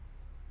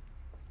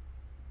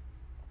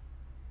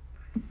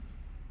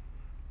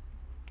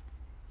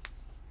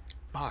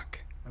 Fuck.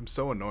 I'm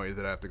so annoyed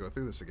that I have to go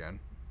through this again.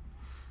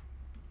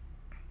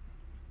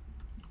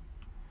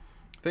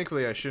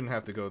 Thankfully, I shouldn't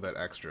have to go that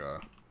extra.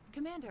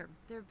 Commander,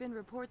 there have been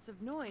reports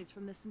of noise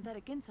from the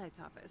Synthetic Insights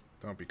office.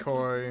 Don't be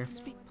coy.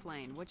 Speak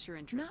plain. What's your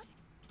interest?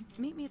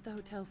 Meet me at the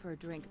hotel for a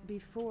drink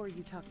before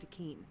you talk to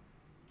Keen.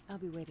 I'll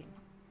be waiting.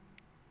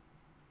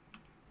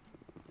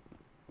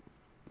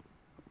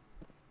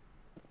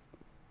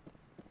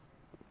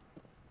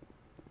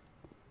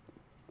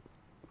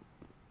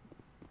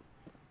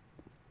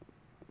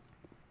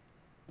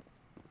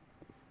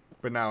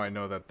 But now I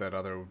know that that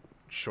other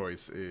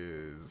choice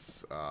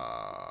is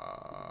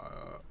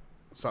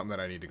something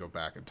that I need to go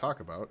back and talk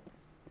about.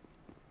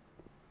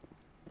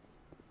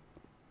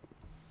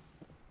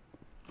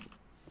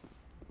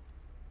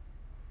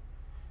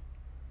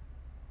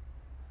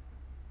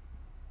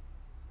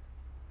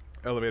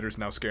 Elevators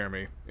now scare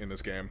me in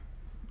this game.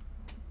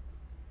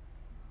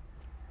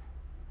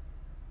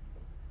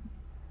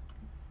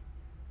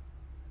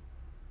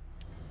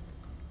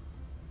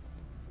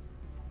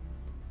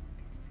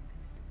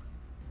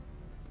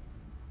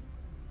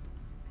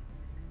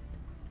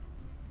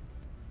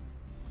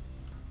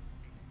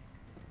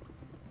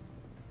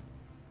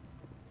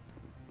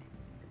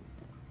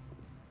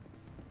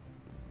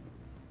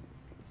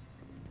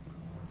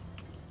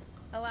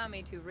 Allow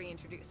me to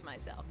reintroduce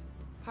myself.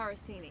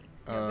 Parasini,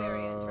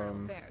 Noveria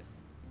Internal Affairs.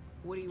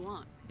 What do you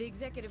want? The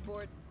executive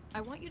board.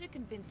 I want you to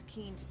convince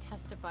Keen to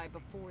testify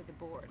before the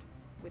board.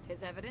 With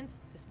his evidence,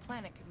 this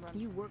planet can run.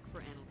 You work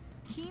for Anal.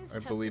 Keen's I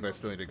believe I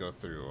still need to go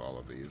through all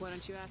of these. Why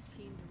don't you ask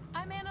Keen?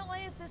 I'm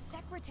Analaeus'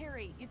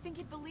 secretary. You'd think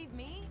he'd believe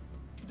me?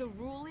 The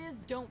rule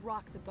is don't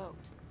rock the boat.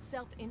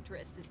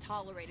 Self-interest is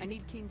tolerated. I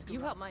need Keen's.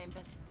 You help my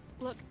invest.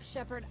 Look,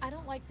 Shepard, I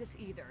don't like this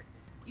either.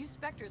 You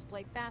Spectres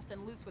play fast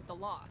and loose with the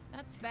law.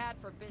 That's bad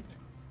for business.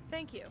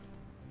 Thank you.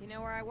 You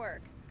know where I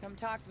work. Come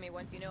talk to me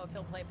once you know if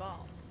he'll play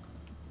ball.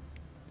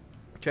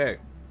 Okay.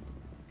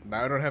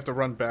 Now I don't have to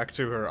run back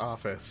to her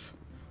office.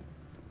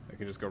 I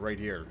can just go right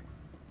here.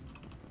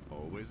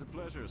 Always a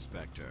pleasure,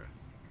 Spectre.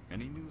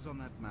 Any news on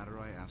that matter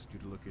I asked you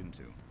to look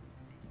into?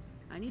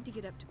 I need to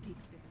get up to peak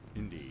 50.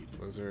 Indeed.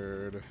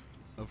 Blizzard.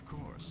 Of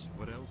course.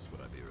 What else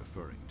would I be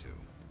referring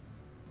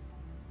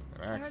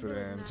to? An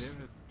accident.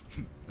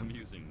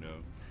 Amusing,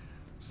 no?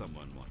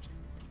 Someone watching.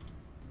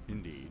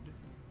 Indeed.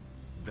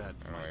 That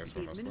might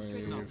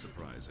be not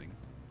surprising.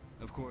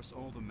 Of course,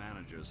 all the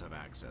managers have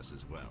access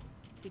as well.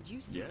 Did you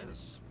see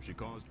Yes, she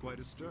caused quite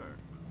a stir.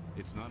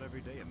 It's not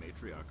every day a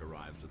matriarch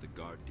arrives with a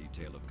guard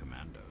detail of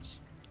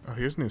commandos. Oh,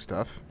 here's new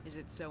stuff. Is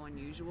it so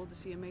unusual to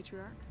see a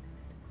matriarch?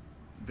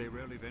 They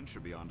rarely venture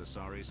beyond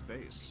Asari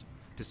space.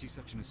 To see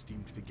such an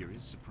esteemed figure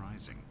is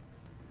surprising.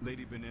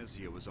 Lady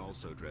Benezia was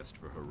also dressed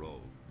for her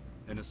role.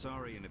 An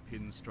Asari in a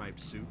pinstriped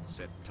suit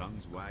set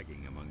tongues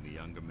wagging among the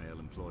younger male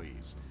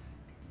employees,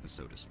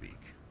 so to speak.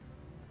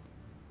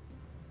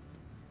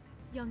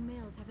 Young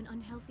males have an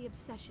unhealthy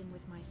obsession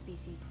with my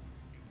species.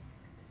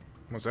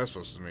 What's that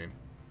supposed to mean?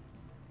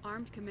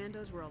 Armed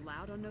commandos were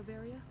allowed on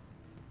Noveria?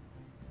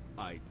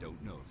 I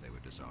don't know if they were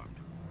disarmed.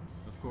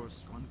 Of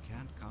course, one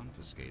can't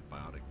confiscate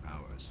biotic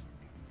powers.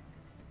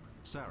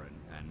 Saren,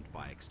 and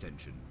by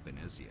extension,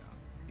 Benezia,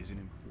 is an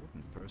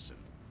important person.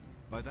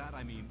 By that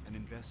I mean an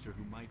investor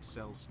who might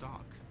sell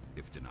stock,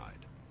 if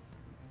denied.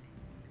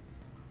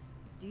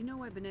 Do you know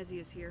why Benezia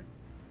is here?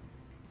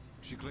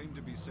 She claimed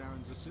to be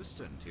Saren's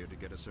assistant, here to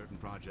get a certain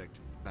project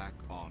back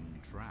on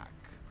track.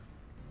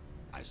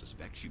 I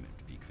suspect she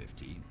meant Peak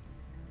 15.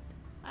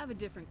 I have a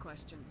different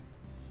question.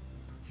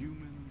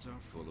 Humans are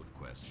full of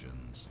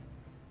questions.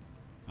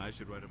 I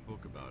should write a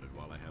book about it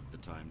while I have the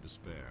time to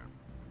spare.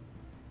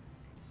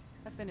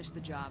 I finished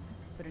the job,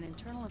 but an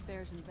internal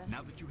affairs investigator...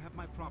 Now that you have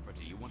my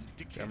property, you want to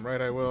dictate... Damn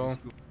right I will.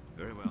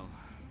 Very well.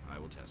 I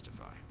will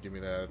testify. Give me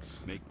that.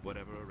 Make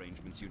whatever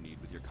arrangements you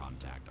need with your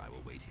contact. I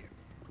will wait here.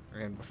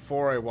 And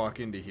before I walk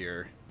into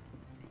here...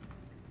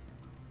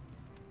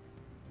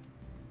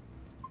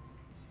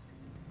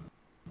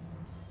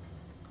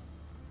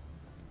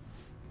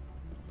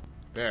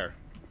 There.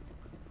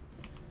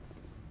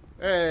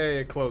 Hey,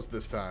 it closed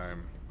this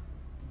time.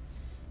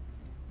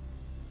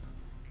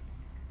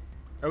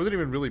 I wasn't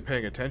even really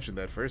paying attention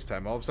that first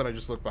time. All of a sudden I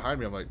just looked behind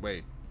me. I'm like,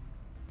 wait.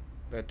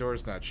 That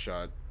door's not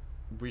shut.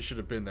 We should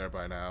have been there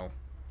by now.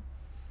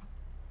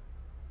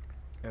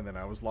 And then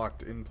I was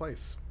locked in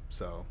place.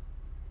 So...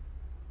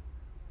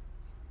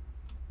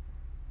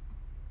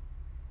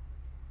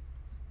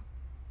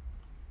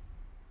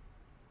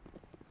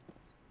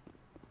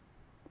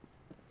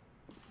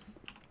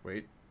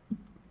 Wait.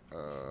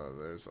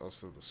 There's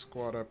also the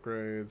squad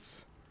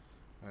upgrades.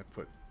 I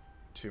put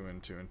 2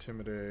 into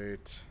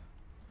intimidate.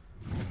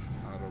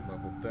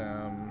 Auto-leveled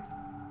them.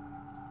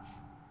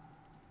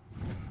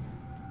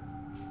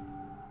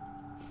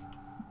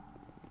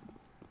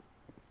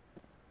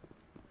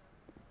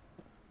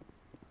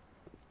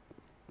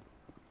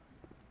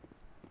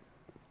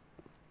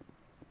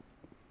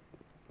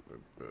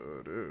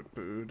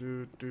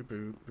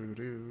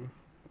 Boo-doo-boo-doo-boo-doo.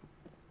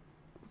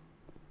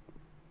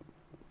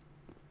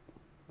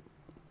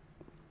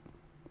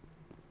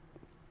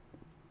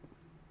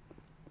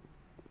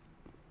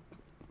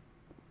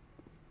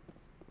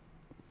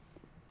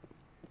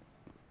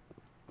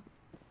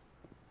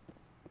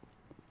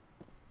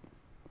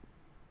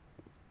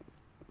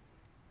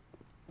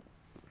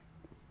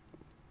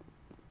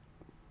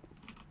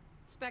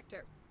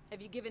 Spectre,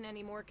 have you given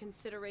any more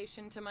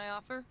consideration to my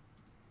offer?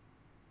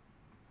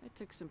 It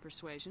took some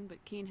persuasion,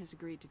 but Keen has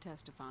agreed to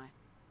testify.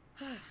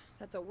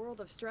 That's a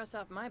world of stress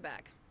off my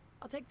back.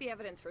 I'll take the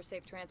evidence for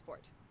safe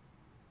transport.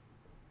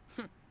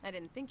 I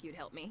didn't think you'd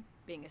help me,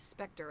 being a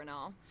Spectre and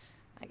all.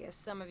 I guess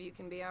some of you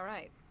can be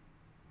alright.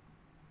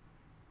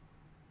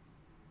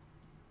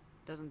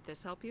 Doesn't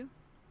this help you?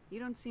 You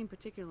don't seem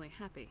particularly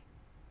happy.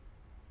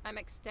 I'm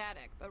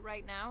ecstatic, but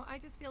right now, I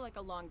just feel like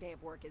a long day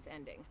of work is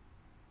ending.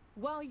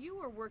 While you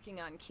were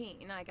working on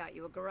Keen, I got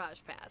you a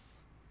garage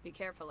pass. Be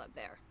careful up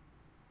there.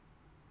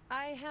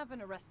 I have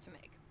an arrest to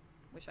make.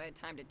 Wish I had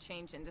time to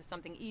change into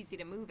something easy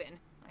to move in.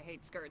 I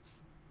hate skirts.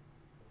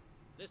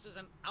 This is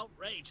an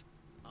outrage.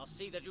 I'll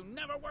see that you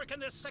never work in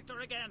this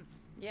sector again.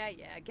 Yeah,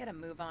 get a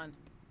move on.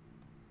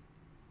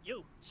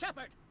 You,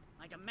 Shepard!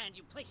 I demand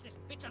you place this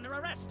bitch under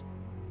arrest!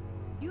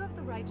 You have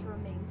the right to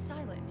remain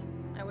silent.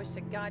 I wish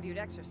to God you'd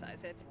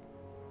exercise it.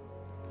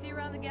 See you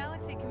around the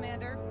galaxy,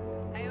 Commander.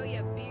 I owe you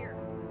a beer.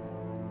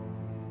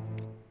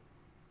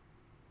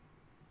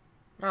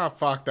 Oh,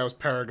 fuck. That was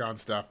Paragon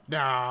stuff.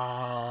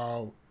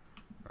 No!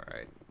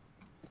 Alright.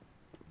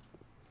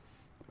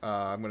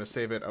 I'm going to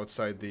save it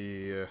outside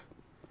the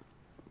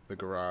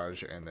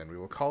garage, and then we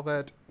will call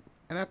that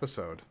an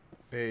episode.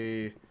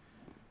 A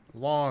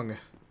long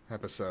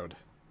episode.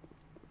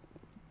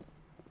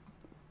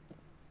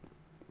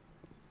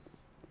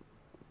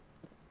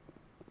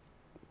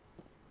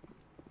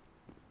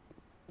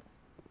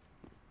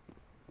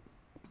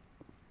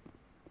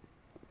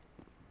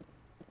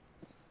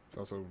 It's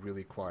also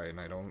really quiet,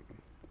 and I don't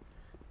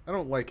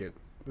like it.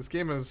 This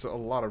game has a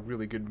lot of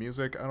really good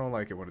music. I don't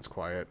like it when it's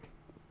quiet.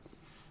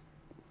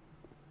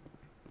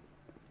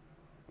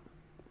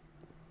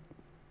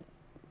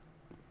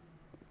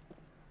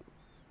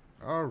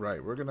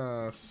 Alright, we're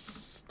gonna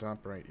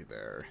stop right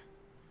there.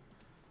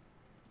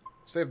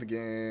 Save the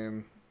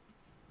game.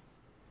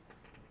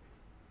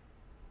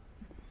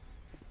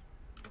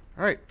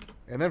 Alright,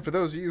 and then for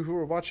those of you who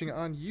are watching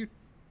on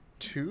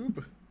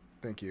YouTube,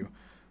 thank you.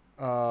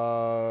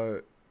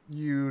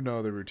 You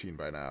know the routine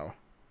by now.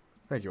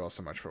 Thank you all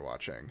so much for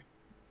watching.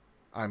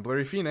 I'm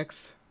Blurry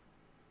Phoenix,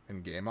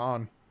 and game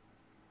on.